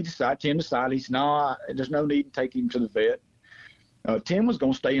so Tim decided, he said, no, there's no need to take him to the vet. Tim was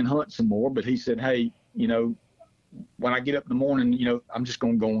going to stay and hunt some more, but he said, hey, when I get up in the morning, I'm just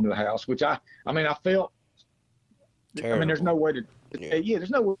going to go into the house, which I felt, terrible. There's no way to, there's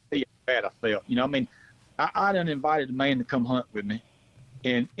no way to say how bad I felt. I done invited a man to come hunt with me,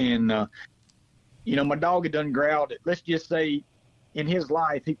 and my dog had done growled at, let's just say, in his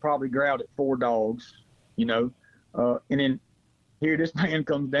life, he probably growled at 4 dogs, and then here this man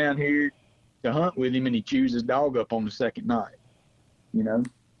comes down here to hunt with him, and he chews his dog up on the second night,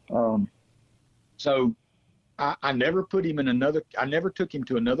 so I never put him I never took him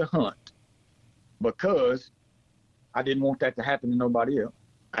to another hunt because I didn't want that to happen to nobody else.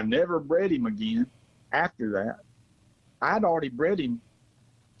 I never bred him again after that. I'd already bred him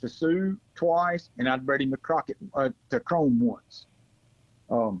to Sioux twice, and I'd bred him to Chrome once.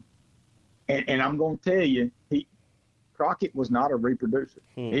 And I'm going to tell you, Crockett was not a reproducer.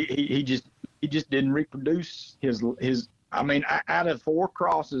 He just didn't reproduce his. Out of 4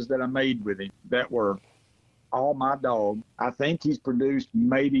 crosses that I made with him that were all my dog, I think he's produced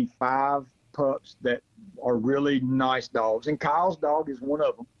maybe 5 pups that are really nice dogs. And Kyle's dog is one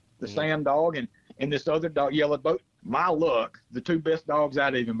of them, the Sam dog, and this other dog, Yellow. Both, my luck, the 2 best dogs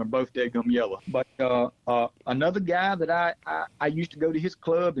out of him are both dead-gum yellow. But another guy that I used to go to his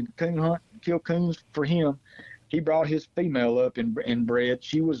club and coon hunt, kill coons for him, he brought his female up and bred.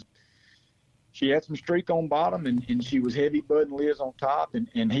 She had some streak on bottom, and she was heavy bud and Liz on top.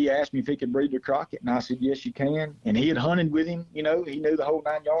 And he asked me if he could breed to Crockett, and I said, yes, you can. And he had hunted with him, he knew the whole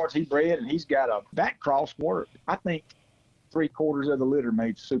 9 yards. He bred, and he's got that cross worked. I think 3/4 of the litter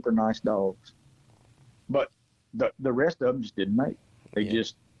made super nice dogs. But the rest of them just didn't make. They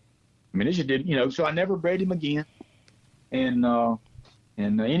just, it just didn't, so I never bred him again. And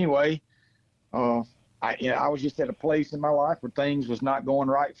anyway, I was just at a place in my life where things was not going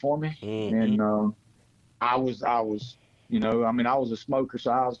right for me, and I was I was a smoker,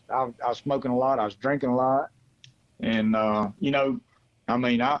 so I was smoking a lot, I was drinking a lot, and I'm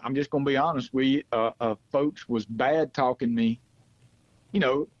just gonna be honest with you, folks was bad talking me.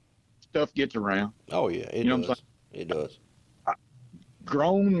 Stuff gets around. Oh yeah, it does. It does.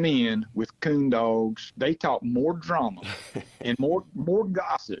 Grown men with coon dogs, they talk more drama and more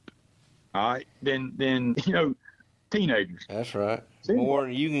gossip. All right, then teenagers. That's right.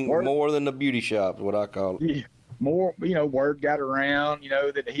 More than the beauty shop, what I call it. Yeah, more. Word got around.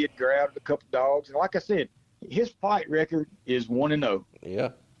 That he had grabbed a couple dogs, and like I said, his fight record is 1-0.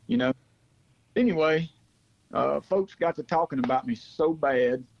 Yeah. Anyway, folks got to talking about me so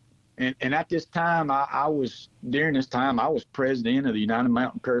bad, and at this time, during this time I was president of the United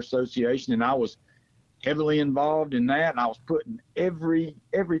Mountain Cur Association, and I was heavily involved in that, and I was putting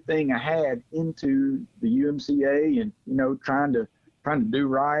everything I had into the UMCA, and trying to do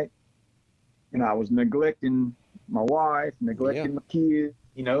right, and I was neglecting my wife, neglecting my kids.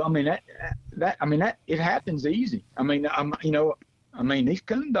 That it happens easy. These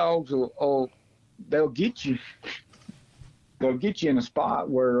coon dogs they'll get you in a spot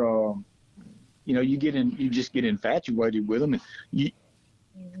where you just get infatuated with them, and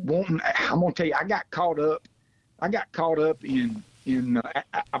I'm gonna tell you, I got caught up in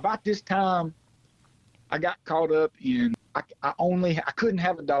about this time. I got caught up in I couldn't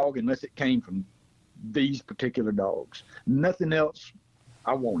have a dog unless it came from these particular dogs. Nothing else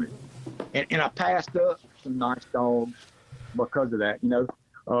I wanted, and I passed up some nice dogs because of that.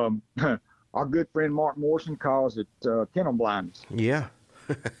 Our good friend Mark Morrison calls it kennel blindness. Yeah.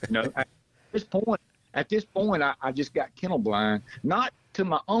 At this point, I just got kennel blind, not to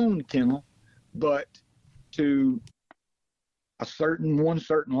my own kennel, but to one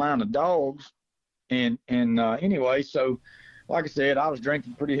certain line of dogs. And anyway, so like I said, I was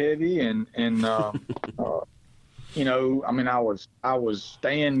drinking pretty heavy, and I was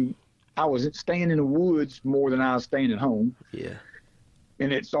staying in the woods more than I was staying at home. Yeah.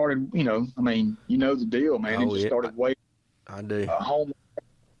 And it started, the deal, man. It just started way. I do. Home,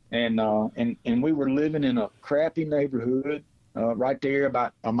 and we were living in a crappy neighborhood right there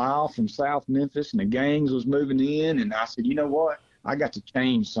about a mile from South Memphis, and the gangs was moving in. And I said, you know what? I got to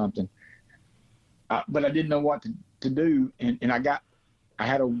change something. But I didn't know what to do, and I got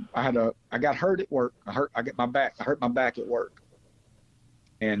hurt at work. I hurt my back at work,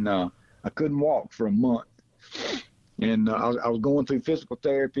 and I couldn't walk for a month. And I was going through physical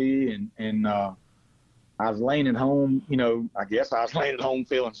therapy, and I was laying at home. I guess I was laying at home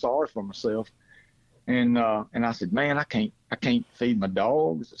feeling sorry for myself. And I said, man, I can't feed my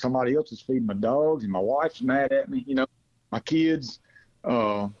dogs. Somebody else is feeding my dogs, and my wife's mad at me. My kids.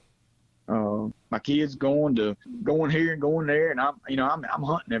 My kids going here and going there, and I'm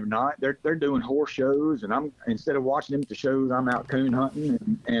hunting every night. They're doing horse shows, and instead of watching them at the shows, I'm out coon hunting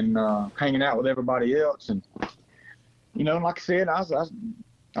and hanging out with everybody else. And like I said,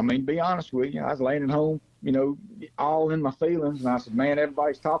 be honest with you, I was laying at home, all in my feelings, and I said, man,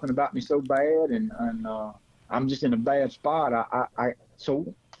 everybody's talking about me so bad, and I'm just in a bad spot.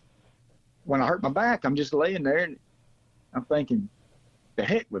 So when I hurt my back, I'm just laying there, and I'm thinking, the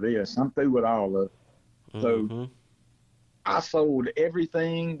heck with this. I'm through with all of it. So I sold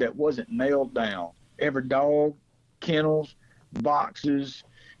everything that wasn't nailed down. Every dog, kennels, boxes.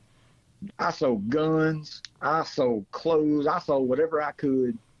 I sold guns. I sold clothes. I sold whatever I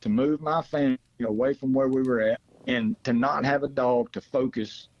could to move my family away from where we were at and to not have a dog to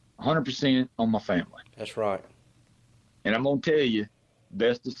focus 100% on my family. That's right. And I'm going to tell you,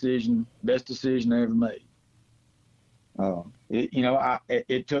 best decision I ever made.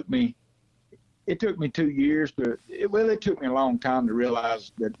 It took me 2 years it took me a long time to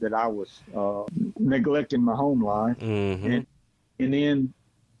realize that I was neglecting my home life. And then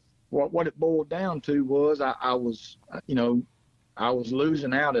what it boiled down to was I was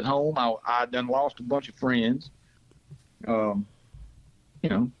losing out at home. I done lost a bunch of friends. It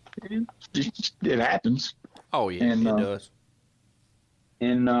happens. Oh yeah, it does.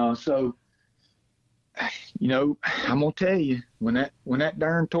 And so I'm gonna tell you, when that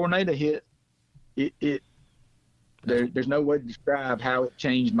darn tornado hit, there's no way to describe how it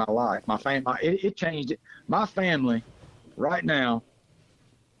changed my life. My family, it changed it. My family, right now,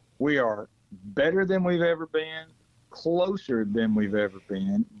 we are better than we've ever been, closer than we've ever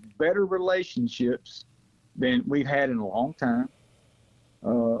been, better relationships than we've had in a long time.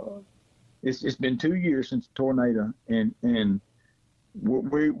 It's been 2 years since the tornado, and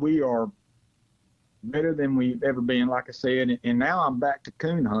we are better than we've ever been, like I said, and now I'm back to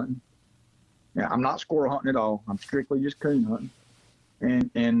coon hunting. Now, I'm not squirrel hunting at all. I'm strictly just coon hunting.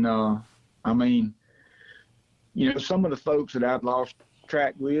 And some of the folks that I've lost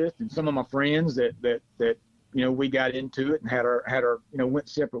track with, and some of my friends that we got into it and had our went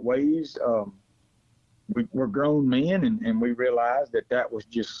separate ways. We're grown men, and we realized that was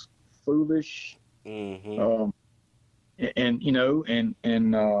just foolish. We've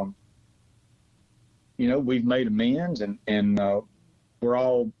made amends, and we're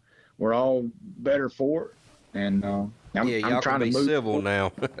all better for it. And I'm y'all trying can be to move civil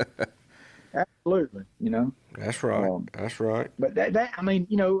now. Absolutely, That's right. That's right. But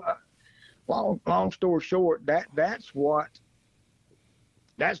long story short, that's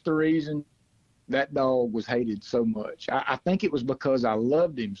the reason that dog was hated so much. I think it was because I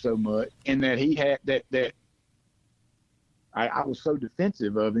loved him so much, and that he had that. I was so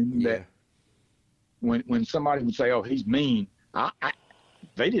defensive of him that when somebody would say, "Oh, he's mean,"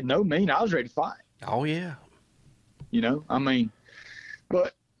 they didn't know mean. I was ready to fight. Oh yeah.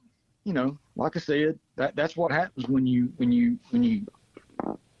 But like I said, that's what happens when you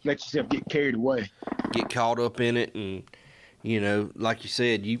let yourself get carried away, get caught up in it, and like you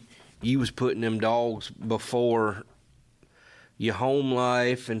said, you was putting them dogs before your home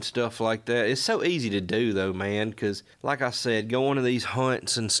life and stuff like that. It's so easy to do though, man, because like I said, going to these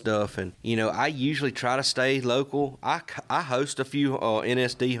hunts and stuff, and I usually try to stay local. I host a few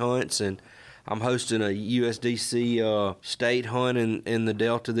NSD hunts, and I'm hosting a USDC state hunt in the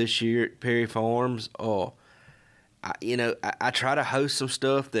Delta this year at Perry Farms. I try to host some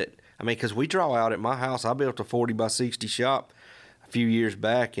stuff that, because we draw out at my house. I built a 40x60 shop a few years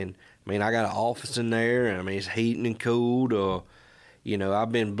back, and I got an office in there, and it's heating and cooled.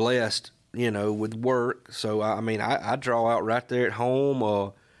 I've been blessed, with work. So I draw out right there at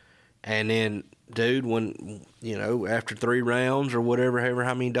home. And then, dude, when after 3 rounds or whatever, however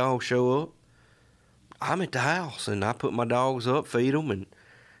how many dogs show up, I'm at the house, and I put my dogs up, feed them,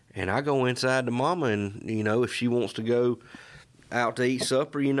 and I go inside to mama, and if she wants to go out to eat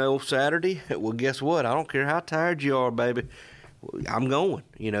supper, Saturday, well, guess what? I don't care how tired you are, baby. I'm going.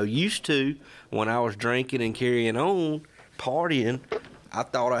 Used to, when I was drinking and carrying on, partying, I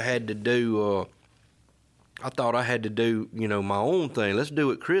thought I had to do, you know, my own thing. Let's do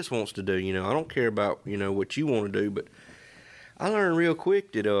what Chris wants to do. You know, I don't care about, you know, what you want to do, but I learned real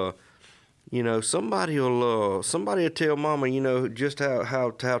quick that, you know, somebody will tell Mama, you know, just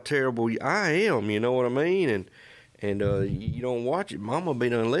how terrible I am. You know what I mean? And you don't watch it, Mama be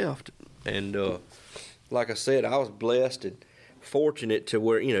done left. And like I said, I was blessed and fortunate to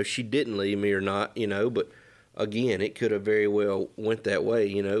where, you know, she didn't leave me or not, you know. But again, it could have very well went that way,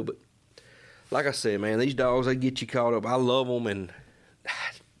 you know. But like I said, man, these dogs, they get you caught up. I love them, and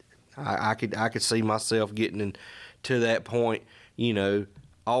I could see myself getting to that point, you know,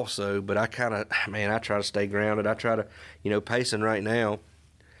 also. But I kind of, man, I try to stay grounded. I try to, you know, Payson right now,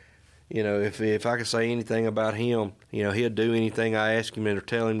 you know, if I could say anything about him, you know, he'll do anything I ask him or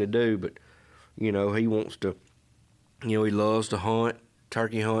tell him to do. But, you know, he wants to, you know, he loves to hunt,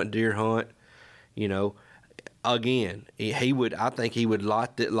 turkey hunt, deer hunt, you know. Again, I think he would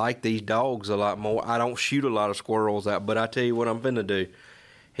like these dogs a lot more. I don't shoot a lot of squirrels out, but I tell you what I'm finna do.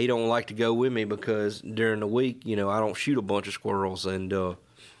 He don't like to go with me because during the week, you know, I don't shoot a bunch of squirrels, and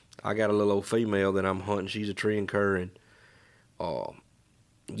I got a little old female that I'm hunting. She's a tree and cur, and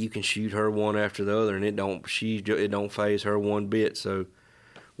you can shoot her one after the other, and it don't faze her one bit. So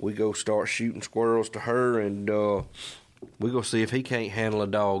we go start shooting squirrels to her, and we go see if he can't handle a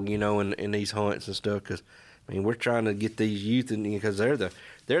dog, you know, in these hunts and stuff. Because I mean, we're trying to get these youth in because they're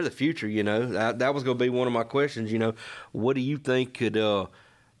the future, you know. That was going to be one of my questions, you know. What do you think could,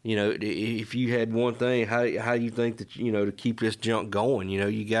 you know, if you had one thing, how do you think that, you know, to keep this junk going? You know,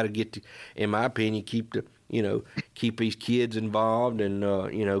 you got to get to, in my opinion, keep these kids involved and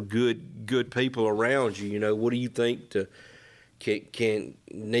you know, good people around you. You know, what do you think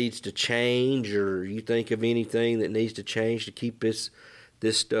needs to change, or you think of anything that needs to change to keep this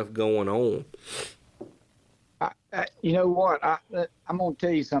stuff going on? You know what? I'm gonna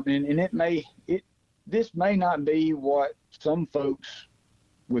tell you something, and this may not be what some folks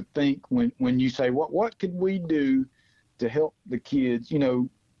would think when you say what could we do to help the kids, you know,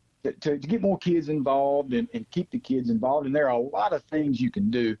 to get more kids involved and keep the kids involved. And there are a lot of things you can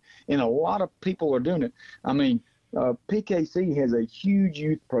do, and a lot of people are doing it. I mean, PKC has a huge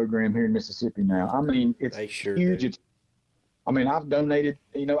youth program here in Mississippi now. I mean, it's huge. I mean, I've donated,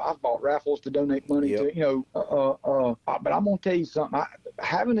 you know, I've bought raffles to donate money to, you know, but I'm going to tell you something.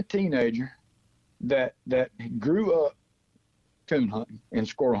 Having a teenager that grew up coon hunting and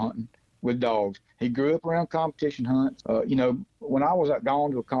squirrel hunting with dogs, he grew up around competition hunts. You know, when I was gone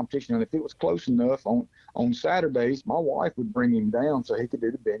to a competition hunt, if it was close enough on Saturdays, my wife would bring him down so he could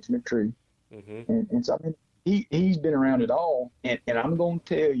do the bench in a tree. Mm-hmm. And so, I mean, he's been around it all. And I'm going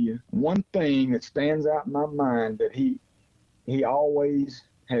to tell you one thing that stands out in my mind that he always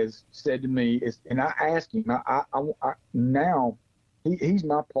has said to me is, and I ask him, now he's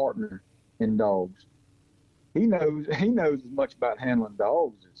my partner in dogs. He knows as much about handling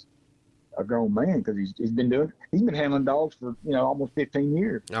dogs as a grown man, because he's been handling dogs for, you know, almost 15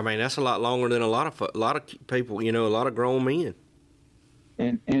 years. I mean, that's a lot longer than a lot of people, you know, a lot of grown men.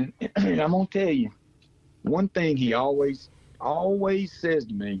 And I'm gonna tell you one thing he always says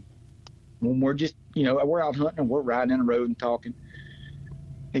to me when we're just, you know, we're out hunting and we're riding down the road and talking.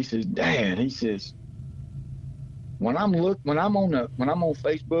 He says, Dad, he says, when I'm on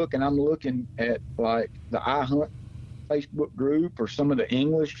Facebook and I'm looking at like the iHunt Facebook group or some of the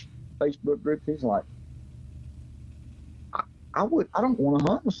English Facebook groups, he's like, I don't want to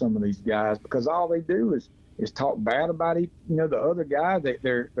hunt with some of these guys because all they do is talk bad about you know, the other guy.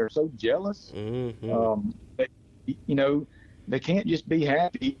 They're so jealous. Mm-hmm. You know, they can't just be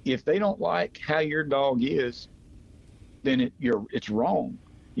happy. If they don't like how your dog is, then it's wrong,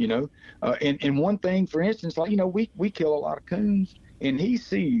 you know. And one thing, for instance, like, you know, we kill a lot of coons, and he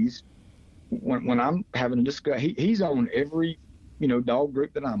sees when I'm having a discussion, he's on every, you know, dog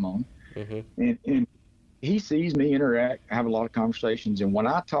group that I'm on, mm-hmm. and he sees me interact, have a lot of conversations, and when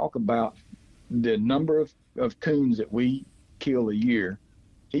I talk about the number of coons that we kill a year,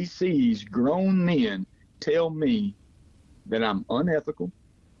 he sees grown men tell me that I'm unethical,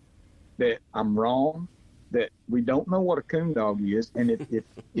 that I'm wrong, that we don't know what a coon dog is, and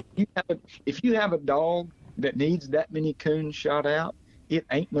if you have a dog that needs that many coons shot out, it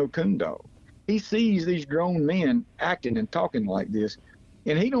ain't no coon dog. He sees these grown men acting and talking like this,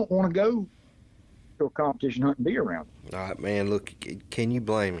 and he don't want to go to a competition hunt and be around them. All right, man. Look, can you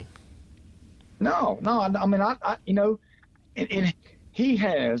blame me? No. I mean, I you know, and he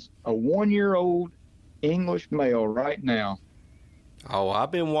has a 1-year-old English male right now. Oh,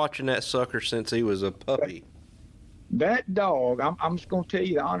 I've been watching that sucker since he was a puppy. That dog, I'm just going to tell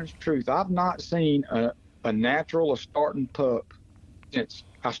you the honest truth. I've not seen a natural, a starting pup since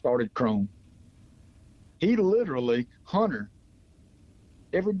I started Chrome. He literally, Hunter,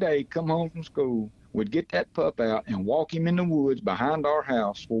 every day come home from school, would get that pup out and walk him in the woods behind our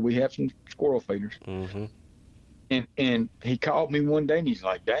house where we have some squirrel feeders. Mm-hmm. And he called me one day and he's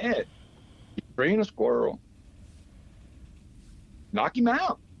like, Dad, you're treeing a squirrel. Knock him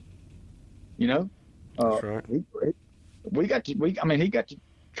out. You know? That's right. He got to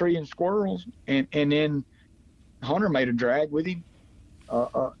treeing squirrels, and then Hunter made a drag with him.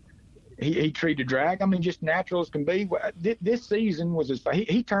 He treed a drag. I mean, just natural as can be. This season was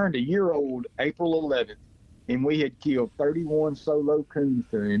he turned a year old April 11th, and we had killed 31 solo coons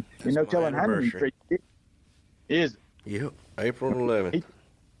to him. That's and no telling how many trees it is. Yep, April 11th.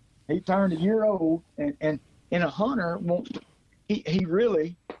 He turned a year old, and a hunter wants to.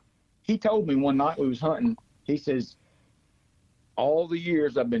 He told me one night we was hunting. He says, all the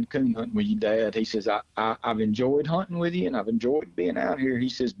years I've been coon hunting with you, Dad, he says, I've enjoyed hunting with you and I've enjoyed being out here. He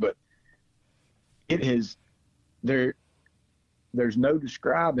says, but there's no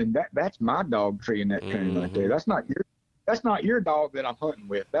describing that. That's my dog treeing that coon right there. That's not your dog that I'm hunting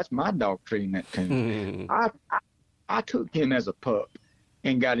with. That's my dog treeing that coon. I took him as a pup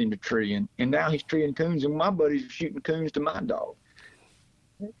and got into treeing, and now he's treeing coons, and my buddies are shooting coons to my dog.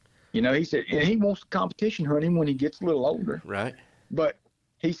 You know, he said, and he wants to competition hunt him when he gets a little older. Right. But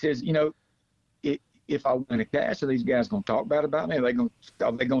he says, you know, if I win a cast, are these guys going to talk bad about me? Are they going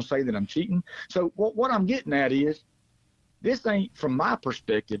to say that I'm cheating? So what I'm getting at is, this ain't from my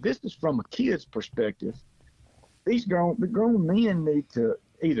perspective. This is from a kid's perspective. The grown men need to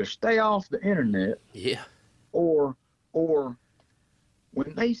either stay off the internet, yeah, or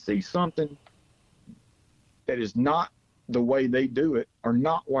when they see something that is not the way they do it or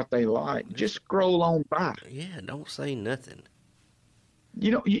not what they like, just scroll on by. Yeah, don't say nothing.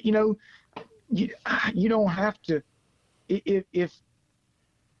 You don't have to. If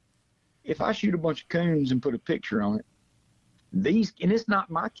I shoot a bunch of coons and put a picture on it, and it's not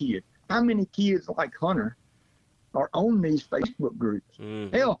my kid. How many kids like Hunter are on these Facebook groups?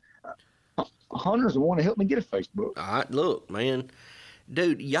 Mm-hmm. Hell, Hunter's the one to help me get a Facebook. All right, look, man,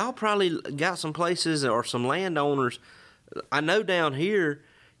 dude, y'all probably got some places or some landowners. I know down here,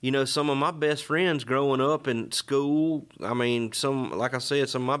 you know, some of my best friends growing up in school, I mean, like I said,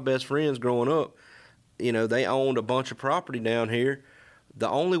 some of my best friends growing up, you know, they owned a bunch of property down here. The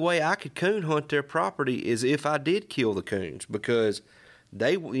only way I could coon hunt their property is if I did kill the coons, because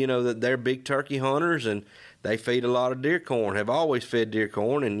they, you know, they're big turkey hunters and they feed a lot of deer corn, have always fed deer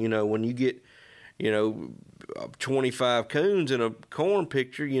corn. And, you know, when you get, you know, 25 coons in a corn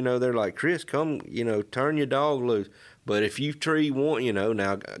picture, you know, they're like, Chris, come, you know, turn your dog loose. But if you tree one, you know,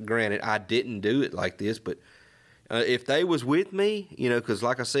 now granted, I didn't do it like this, but if they was with me, you know, because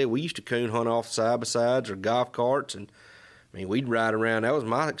like I said, we used to coon hunt off side-by-sides or golf carts, and I mean, we'd ride around. That was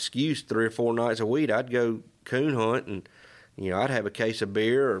my excuse 3 or 4 nights a week. I'd go coon hunt, and, you know, I'd have a case of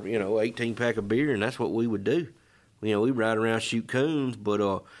beer or, you know, 18-pack of beer, and that's what we would do. You know, we'd ride around, shoot coons, but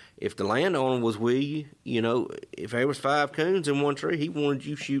if the landowner was with you, you know, if there was 5 coons in one tree, he wanted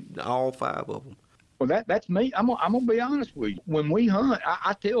you to shoot all 5 of them. Well, that's me. I'm gonna be honest with you. When we hunt,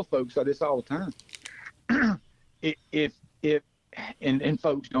 I tell folks this all the time. If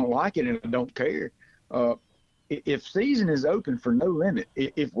folks don't like it and don't care, if season is open for no limit,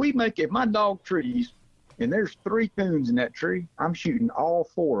 if my dog trees and there's 3 coons in that tree, I'm shooting all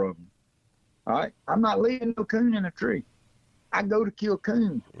 4 of them. All right, I'm not leaving no coon in a tree. I go to kill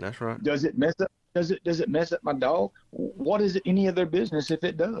coon. That's right. Does it mess up? Does it mess up my dog? What is it any of their business if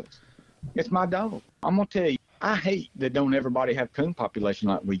it does? It's my dog. I'm gonna tell you, I hate that don't everybody have coon population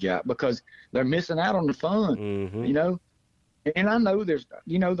like we got, because they're missing out on the fun. Mm-hmm. You know. And I know there's,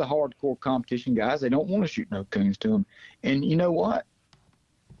 you know, the hardcore competition guys, they don't want to shoot no coons to them. And you know what?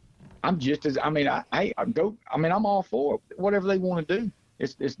 I'm just as, I mean, I'm all for it. Whatever they want to do.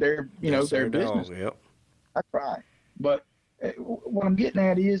 It's their, you know, their business. Yep. That's right. But what I'm getting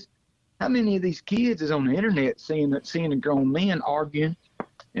at is, how many of these kids is on the internet seeing the grown men arguing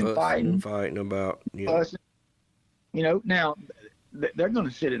and fighting about, you know. You know, now they're going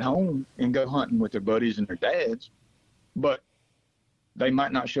to sit at home and go hunting with their buddies and their dads, but they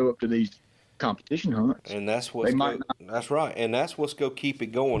might not show up to these competition hunts. And that's that's right. And that's what's going to keep it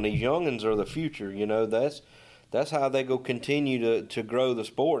going. These youngins are the future. You know, that's how they go continue to grow the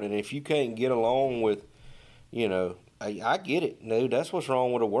sport. And if you can't get along with, you know, I get it, dude. That's what's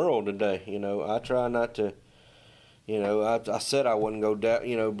wrong with the world today. You know, I try not to, you know, I said I wouldn't go down,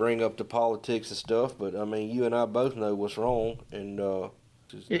 you know, bring up the politics and stuff, but I mean, you and I both know what's wrong. And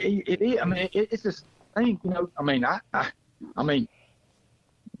it is. I mean, it's this thing. You know, I mean,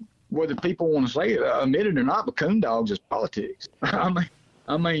 whether people want to say it, admit it or not, but coon dogs is politics.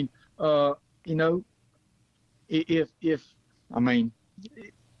 I mean, you know, if I mean,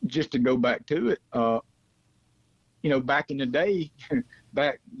 just to go back to it, you know, back in the day,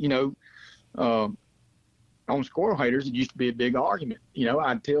 you know, on squirrel haters, it used to be a big argument. You know,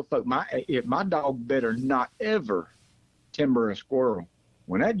 I'd tell folk, if my dog better not ever timber a squirrel.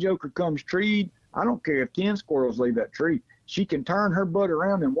 When that joker comes treed, I don't care if 10 squirrels leave that tree. She can turn her butt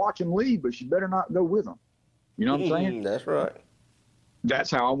around and watch them leave, but she better not go with them. You know what I'm saying? That's right.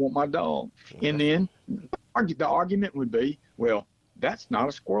 That's how I want my dog. And then the argument would be, well, that's not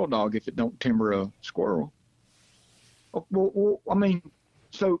a squirrel dog if it don't timber a squirrel. Well, I mean,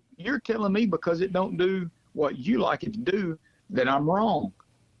 so you're telling me because it don't do what you like it to do that I'm wrong.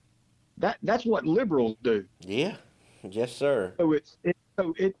 That's what liberals do. Yeah. Yes, sir.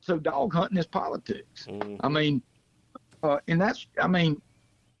 So dog hunting is politics. I mean, and that's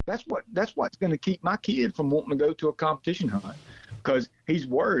what's going to keep my kid from wanting to go to a competition hunt, because he's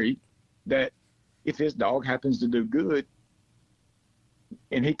worried that if his dog happens to do good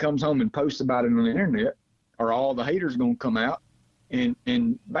and he comes home and posts about it on the internet, or all the haters going to come out and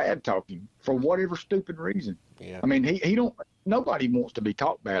bad talk him for whatever stupid reason. Yeah. I mean, nobody wants to be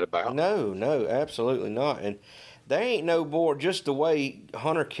talked bad about. No, absolutely not. And there ain't no more, just the way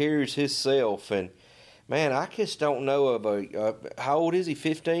Hunter carries himself. And man, I just don't know of how old is he?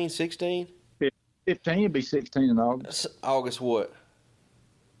 15, 16? 15, he'll be 16 in August. August what?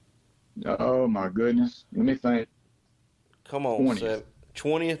 Oh my goodness. Let me think. Come on,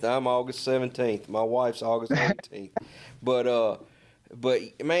 20th. I'm August 17th. My wife's August 18th.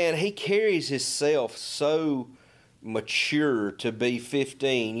 But man, he carries himself so mature to be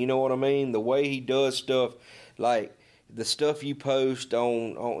 15. You know what I mean? The way he does stuff, like the stuff you post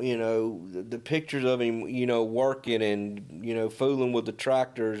on you know, the pictures of him, you know, working and, you know, fooling with the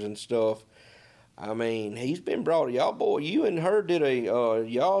tractors and stuff. I mean, he's been brought. You and her did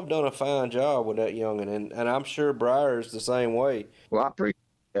y'all have done a fine job with that youngin', and I'm sure Briar's the same way. Well, I appreciate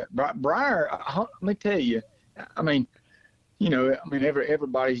that. Briar, let me tell you, I mean, you know,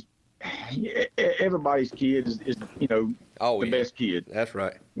 everybody's kid is you know, the best kid. That's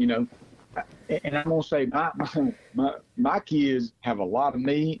right. You know, and I'm gonna say my kids have a lot of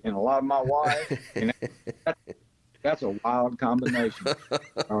me and a lot of my wife, and that's a wild combination.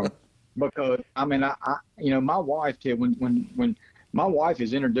 Because I mean, I you know, my wife, when my wife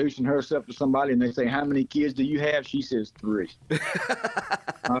is introducing herself to somebody and they say, "How many kids do you have?" She says 3.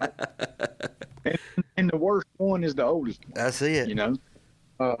 And the worst one is the oldest one. That's it. You know,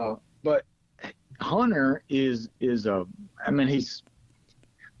 but Hunter is I mean,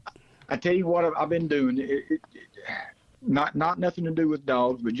 I tell you what I've been doing. Not nothing to do with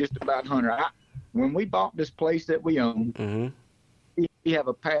dogs, but just about Hunter. When we bought this place that we own. Mm-hmm. We have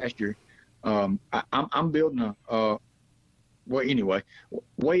a pasture. I'm building well, anyway,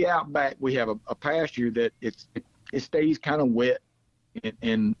 way out back we have a pasture that it stays kind of wet.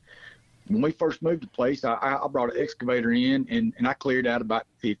 And when we first moved the place, I brought an excavator in and I cleared out about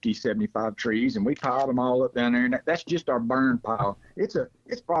 50, 75 trees, and we piled them all up down there. And that's just our burn pile. It's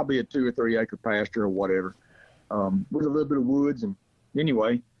probably a 2 or 3 acre pasture or whatever, with a little bit of woods. And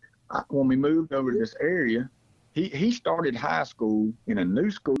anyway, when we moved over to this area, he started high school in a new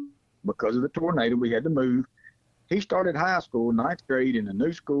school because of the tornado. We had to move. He started high school, 9th grade, in a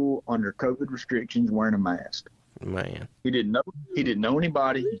new school under COVID restrictions, wearing a mask. Man, he didn't know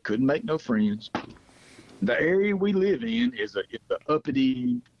anybody. He couldn't make no friends. The area we live in is a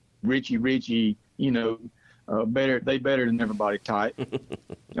uppity, richy, you know, better than everybody type.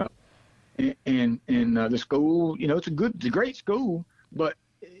 And the school, you know, it's a great school, but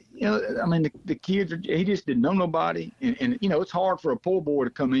you know, I mean, the kids, he just didn't know nobody. And, you know, it's hard for a poor boy to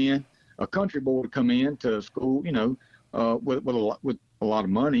come in, a country boy to come in to school, you know, with a lot of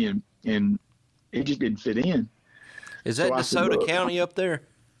money, and it just didn't fit in. Is that DeSoto County up there?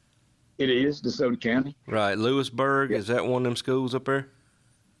 It is DeSoto County. Right. Lewisburg, yeah. Is that one of them schools up there?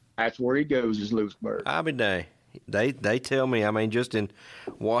 That's where he goes, is Lewisburg. I'll be dang. They tell me, I mean, just in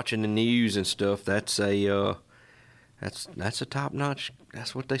watching the news and stuff, that's a top notch.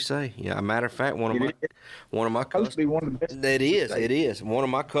 That's what they say. Yeah. A matter of fact, one of my customers. It is. One of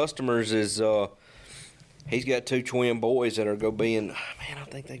my customers is he's got 2 twin boys that are going to be in. Man, I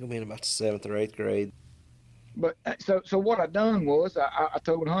think they're going to be in about the 7th or 8th grade. But so what I done was I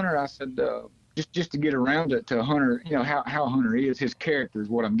told Hunter, I said just to get around it to Hunter, you know how Hunter is, his character is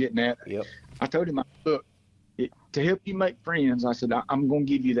what I'm getting at. Yep. I told him, look, to help you make friends, I said I'm going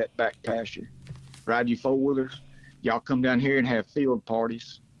to give you that back pasture, ride you 4-wheelers. Y'all come down here and have field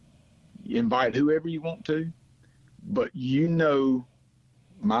parties. You invite whoever you want to, but you know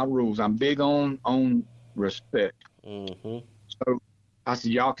my rules. I'm big on respect. Mm-hmm. So I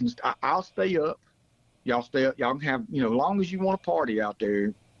said, y'all can. I'll stay up. Y'all stay up. Y'all can have, as long as you want to party out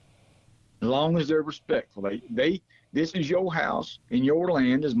there, as long as they're respectful. This is your house and your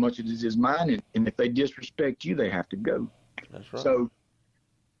land as much as it is mine. And if they disrespect you, they have to go. That's right. So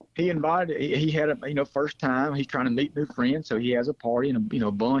he invited. He had a first time. He's trying to meet new friends, so he has a party, and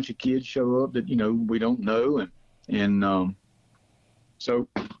a bunch of kids show up that we don't know, and so.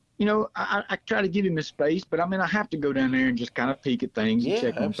 I try to give him his space, but I have to go down there and just kind of peek at things and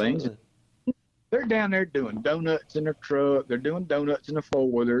check on things. They're down there doing donuts in their truck. They're doing donuts in the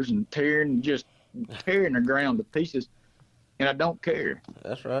four-wheelers and tearing the ground to pieces, and I don't care.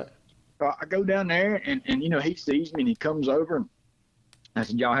 That's right. So I go down there, and he sees me, and he comes over. And I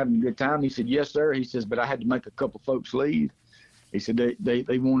said, y'all having a good time? He said, yes, sir. He says, but I had to make a couple folks leave. He said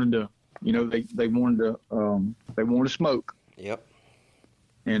they wanted to, they wanted to smoke. Yep.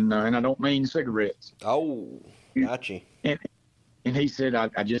 And I don't mean cigarettes. Oh, gotcha. And he said, I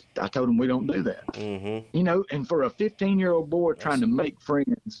told him we don't do that. Mm-hmm. And for a 15-year-old boy trying to make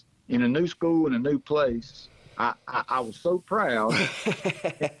friends in a new school in a new place, I was so proud.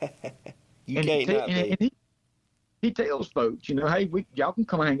 And he tells folks, hey, y'all can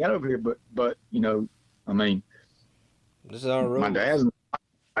come hang out over here, but this is our rules. My dad's,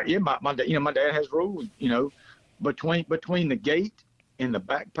 my dad has rules. Between the gate and the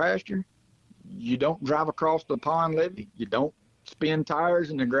back pasture, you don't drive across the pond levee. You don't spin tires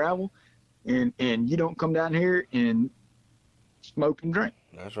in the gravel, and you don't come down here and smoke and drink.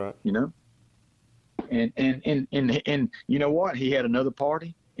 That's right. And you know what? He had another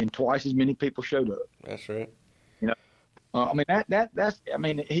party, and twice as many people showed up. That's right.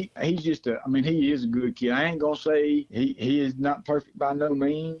 He's just he is a good kid. I ain't gonna say he is not perfect by no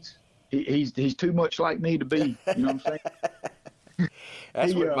means. He's too much like me to be. You know what I'm saying?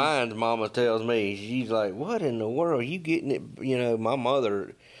 That's what mine's mama tells me. She's like, what in the world? You getting it? My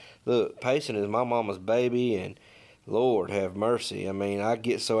mother, look, Payson is my mama's baby, and Lord have mercy. I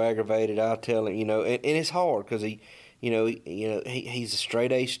get so aggravated. I tell him, and it's hard because he's a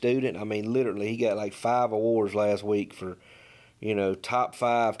straight A student. Literally, he got like 5 awards last week for, top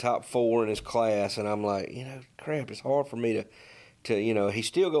 5, top 4 in his class. And I'm like, crap, it's hard for me to he's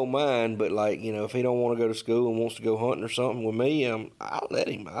still gonna mind, but if he don't want to go to school and wants to go hunting or something with me, I'll let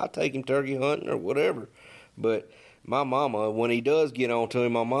him. I'll take him turkey hunting or whatever. But my mama, when he does get on to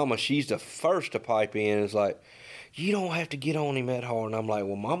him, my mama, she's the first to pipe in. It's like, you don't have to get on him that hard. And I'm like,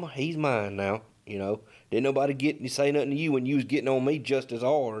 well, mama, he's mine now. Didn't nobody say nothing to you when you was getting on me just as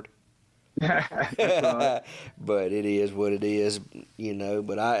hard. Right. But it is what it is,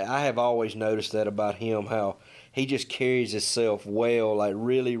 But I have always noticed that about him, how he just carries himself well, like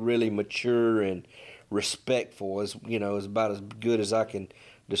really, really mature and respectful. Is about as good as I can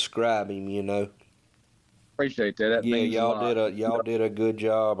describe him. Appreciate that. Y'all did a good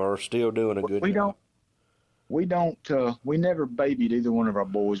job, or still doing a good job. We never babied either one of our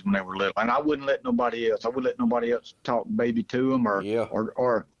boys when they were little, and I wouldn't let nobody else. I would let nobody else talk baby to them, or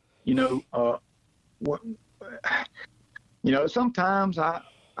sometimes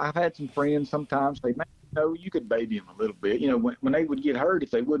I've had some friends sometimes say, man, you could baby them a little bit. When they would get hurt,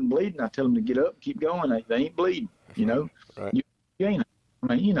 if they wasn't bleeding, I tell them to get up, keep going. They ain't bleeding. Right. You ain't.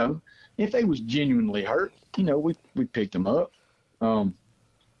 If they was genuinely hurt, we picked them up.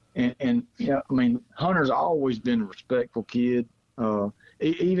 Hunter's always been a respectful kid.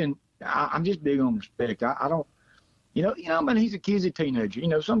 Even I'm just big on respect. I don't. He's a kid's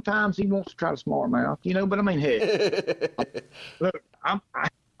teenager. Sometimes he wants to try to smart mouth. But heck, look,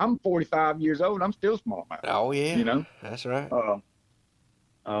 I'm 45 years old. I'm still smart mouth. Oh yeah. That's right.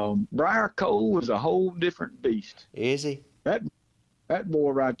 Briar Cole is a whole different beast. Is he? That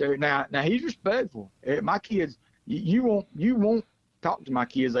boy right there. Now he's respectful. My kids, you won't talk to my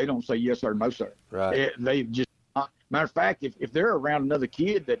kids. They don't say yes sir, no sir. Right. They just. Matter of fact, if they're around another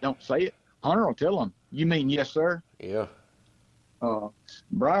kid that don't say it, Hunter will tell them, "You mean yes sir?" Yeah.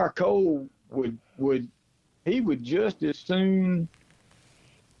 Briar Cole would just as soon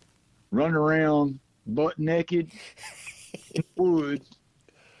run around butt naked in the woods.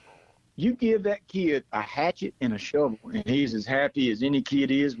 You give that kid a hatchet and a shovel, and he's as happy as any kid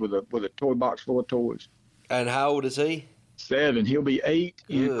is with a toy box full of toys. And how old is he? 7. He'll be 8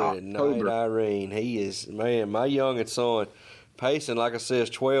 in October. Good night, Irene. He is, man, my youngest son, Payson, like I said, is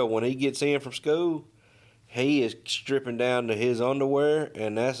 12. When he gets in from school, he is stripping down to his underwear,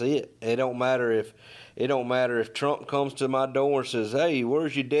 and that's it. It don't matter if Trump comes to my door and says, "Hey,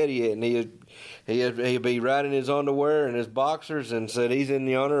 where's your daddy at?" And he'll be right in his underwear and his boxers and said he's in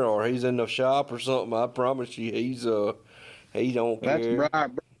the under or he's in the shop or something. I promise you, He don't care.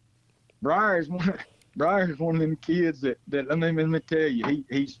 That's Briar's one of them kids that let me tell you,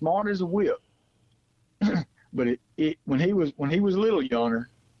 he's smart as a whip. But when he was a little younger,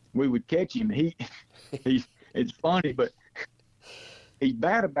 we would catch him. It's funny, but he's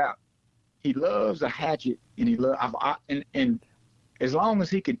bad about. He loves a hatchet, and and as long as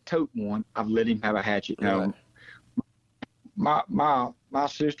he could tote one, I've let him have a hatchet. Now, my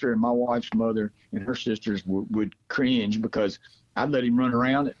sister and my wife's mother and her sisters would cringe because I'd let him run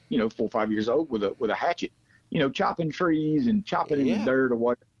around at 4 or 5 years old with a hatchet, chopping trees and chopping in the dirt or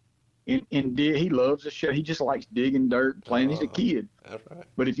what. And he loves the show. He just likes digging dirt and playing. He's a kid. That's right.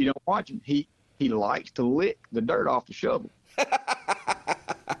 But if you don't watch him, he likes to lick the dirt off the shovel.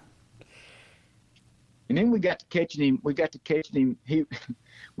 And then we got to catching him. He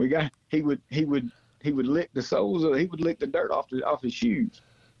would lick the soles of. He would lick the dirt off his shoes.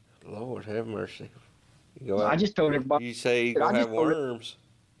 Lord have mercy. I just told everybody. You say you gonna have worms.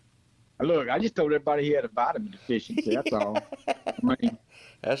 Look, I just told everybody he had a vitamin deficiency. That's all. I mean,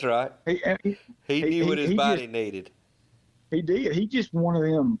 that's right. He knew what his body needed. He did. He just one of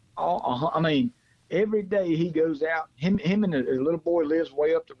them. I mean, every day he goes out. Him and a little boy lives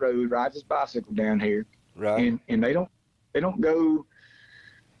way up the road. Rides his bicycle down here. Right. And they don't go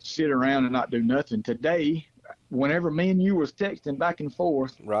sit around and not do nothing. Today, whenever me and you was texting back and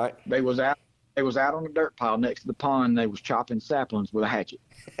forth, right, they was out on the dirt pile next to the pond. They was chopping saplings with a hatchet.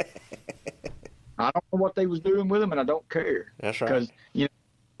 I don't know what they was doing with them, and I don't care. That's right. Because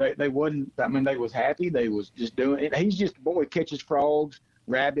they wasn't. I mean, they was happy. They was just doing it. He's just a boy. Catches frogs,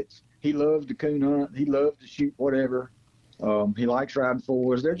 rabbits. He loves to coon hunt. He loves to shoot whatever. He likes riding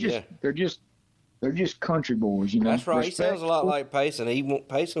fours. They're just country boys, That's right. He sounds a lot like Payson.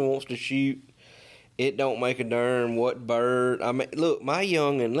 Payson wants to shoot. It don't make a darn what bird. I mean, look, my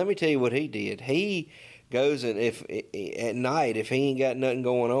youngin', let me tell you what he did. He goes and at night, if he ain't got nothing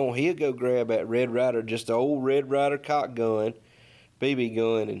going on, he'll go grab that Red Ryder, just the old Red Ryder cock gun, BB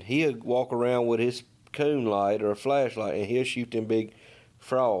gun, and he'll walk around with his coon light or a flashlight, and he'll shoot them big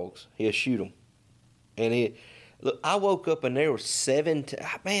frogs. He'll shoot them. And look, I woke up and there were 17,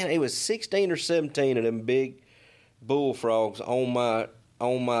 man, it was 16 or 17 of them big bullfrogs on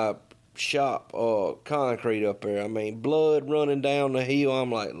my shop concrete up there. I mean, blood running down the hill. I'm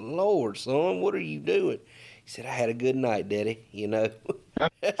like, Lord, son, what are you doing? He said, I had a good night, Daddy.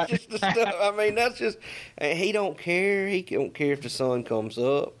 That's just the stuff. I mean, that's just, he don't care. He don't care if the sun comes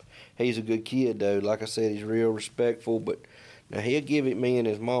up. He's a good kid, though. Like I said, he's real respectful, but now he'll give me and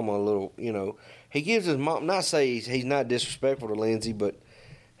his mama a little, he gives his mom, not say he's not disrespectful to Lindsay, but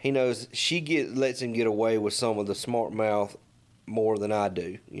he knows lets him get away with some of the smart mouth more than I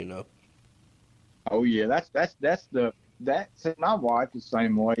do, Oh yeah, that's my wife is the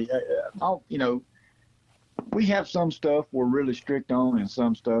same way. We have some stuff we're really strict on, and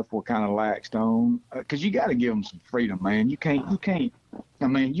some stuff we're kind of laxed on. Because you got to give them some freedom, man. You can't. I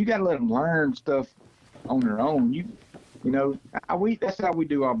mean, you got to let them learn stuff on their own. That's how we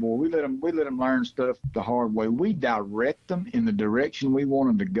do our boy. We let them learn stuff the hard way. We direct them in the direction we want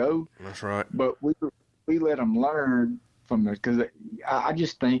them to go. That's right. But we let them learn from there, because I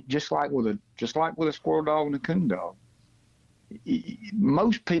just think just like with a squirrel dog and a coon dog,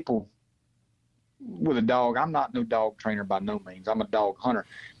 most people with a dog. I'm not no dog trainer by no means. I'm a dog hunter.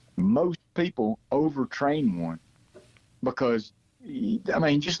 Most people overtrain one because, I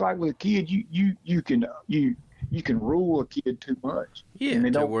mean, just like with a kid, you can rule a kid too much. Yeah,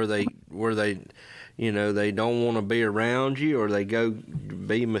 where they they don't want to be around you, or they go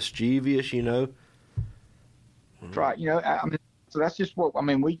be mischievous. That's right. I mean, so that's just what I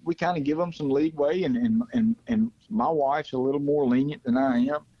mean. We kind of give them some leeway, and my wife's a little more lenient than I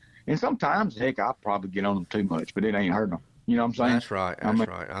am. And sometimes, heck, I probably get on them too much, but it ain't hurting them. You know what I'm saying? That's right.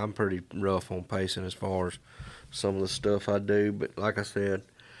 Right. I'm pretty rough on pacing as far as some of the stuff I do, but like I said,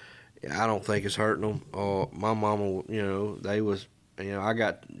 I don't think it's hurting them. My mama, they was,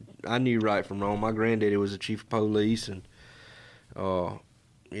 I knew right from wrong. My granddaddy was the chief of police, and I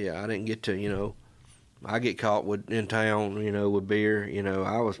didn't get to, I get caught in town, with beer.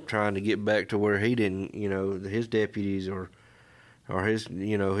 I was trying to get back to where he didn't, his deputies or his,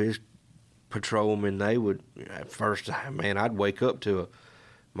 his patrolmen, they would, at first, man, I'd wake up to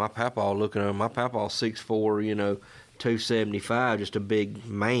my papa looking at him. My papa's 6'4", 275, just a big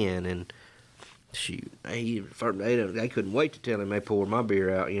man, and shoot, they couldn't wait to tell him they poured my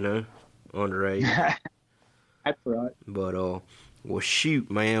beer out, underage. That's right. But, well, shoot,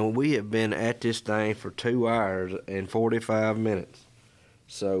 man, we have been at this thing for 2 hours and 45 minutes.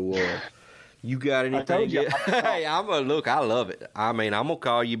 So, You got anything? I told you. Hey, I love it. I mean, I'm gonna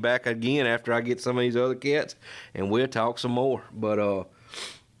call you back again after I get some of these other cats, and we'll talk some more. But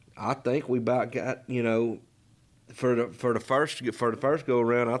I think we about got, for the first go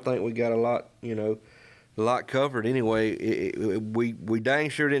around. I think we got a lot covered. Anyway, we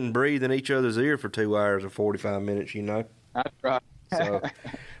dang sure didn't breathe in each other's ear for 2 hours and 45 minutes. That's right. So,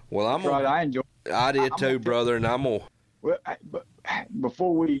 well, I enjoyed it. I did too, brother, and I'm gonna. Well, but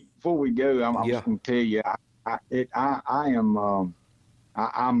before we go, I'm just gonna tell you,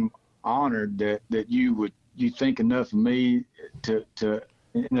 I'm honored that you think enough of me to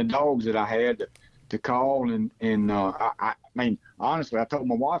and the dogs that I had to call and I mean, honestly, I told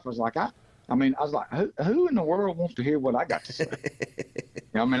my wife, I was like, who in the world wants to hear what I got to say?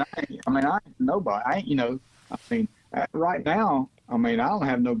 I ain't nobody. Right now, I don't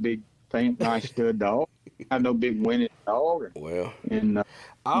have no big nice stud dog. I have no big winning dog. Well, and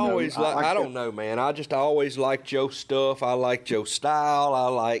I don't know, man. I just always liked your stuff. I liked your style. I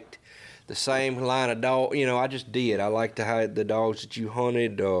liked the same line of dog. I just did. I liked the dogs that you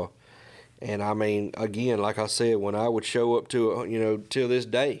hunted. And I mean, again, like I said, when I would show up to till this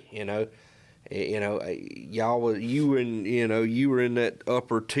day, you were in that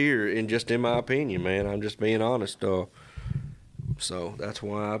upper tier, and just in my opinion, man, I'm just being honest. So that's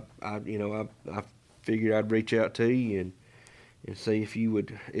why I figured I'd reach out to you and see if you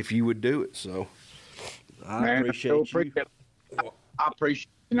would do it. So I appreciate you. I appreciate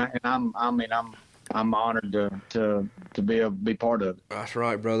it, and I'm honored to be able to be part of it. That's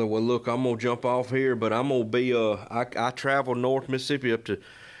right, brother. Well, look, I'm gonna jump off here, but I'm gonna be I travel North Mississippi up to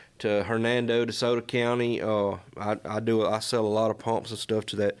Hernando, DeSoto County. I sell a lot of pumps and stuff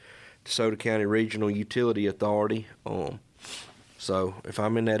to that DeSoto County Regional Utility Authority. So if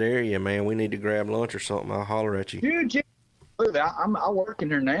I'm in that area, man, we need to grab lunch or something. I'll holler at you. Dude, I work in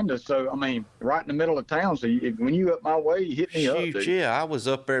Hernando, so right in the middle of town. So when you up my way, you hit me up. Dude. Yeah, I was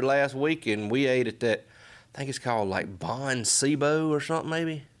up there last week and we ate at that. I think it's called like Bon Sebo or something,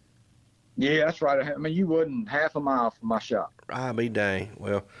 maybe. Yeah, that's right. You wasn't half a mile from my shop. I'll be dang.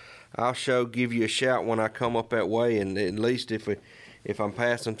 Well, I'll give you a shout when I come up that way, and at least if I'm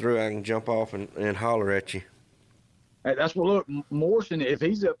passing through, I can jump off and holler at you. Hey, that's what. Look, Morrison, if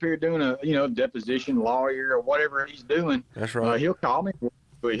he's up here doing a deposition, lawyer, or whatever he's doing, that's right. He'll call me.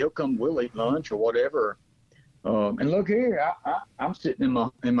 He'll come. We'll eat lunch or whatever. And look here, I'm sitting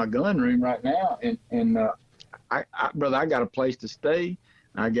in my gun room right now, and brother, I got a place to stay.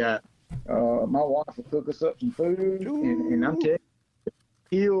 I got my wife will cook us up some food, and I'm telling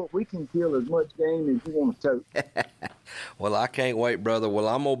you, we can kill as much game as you want to tote. Well, I can't wait, brother. Well,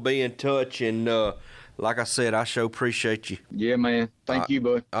 I'm gonna be in touch, and like I said, I sure appreciate you. Yeah, man. Thank you,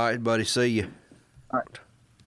 bud. All right, buddy. See you. All right.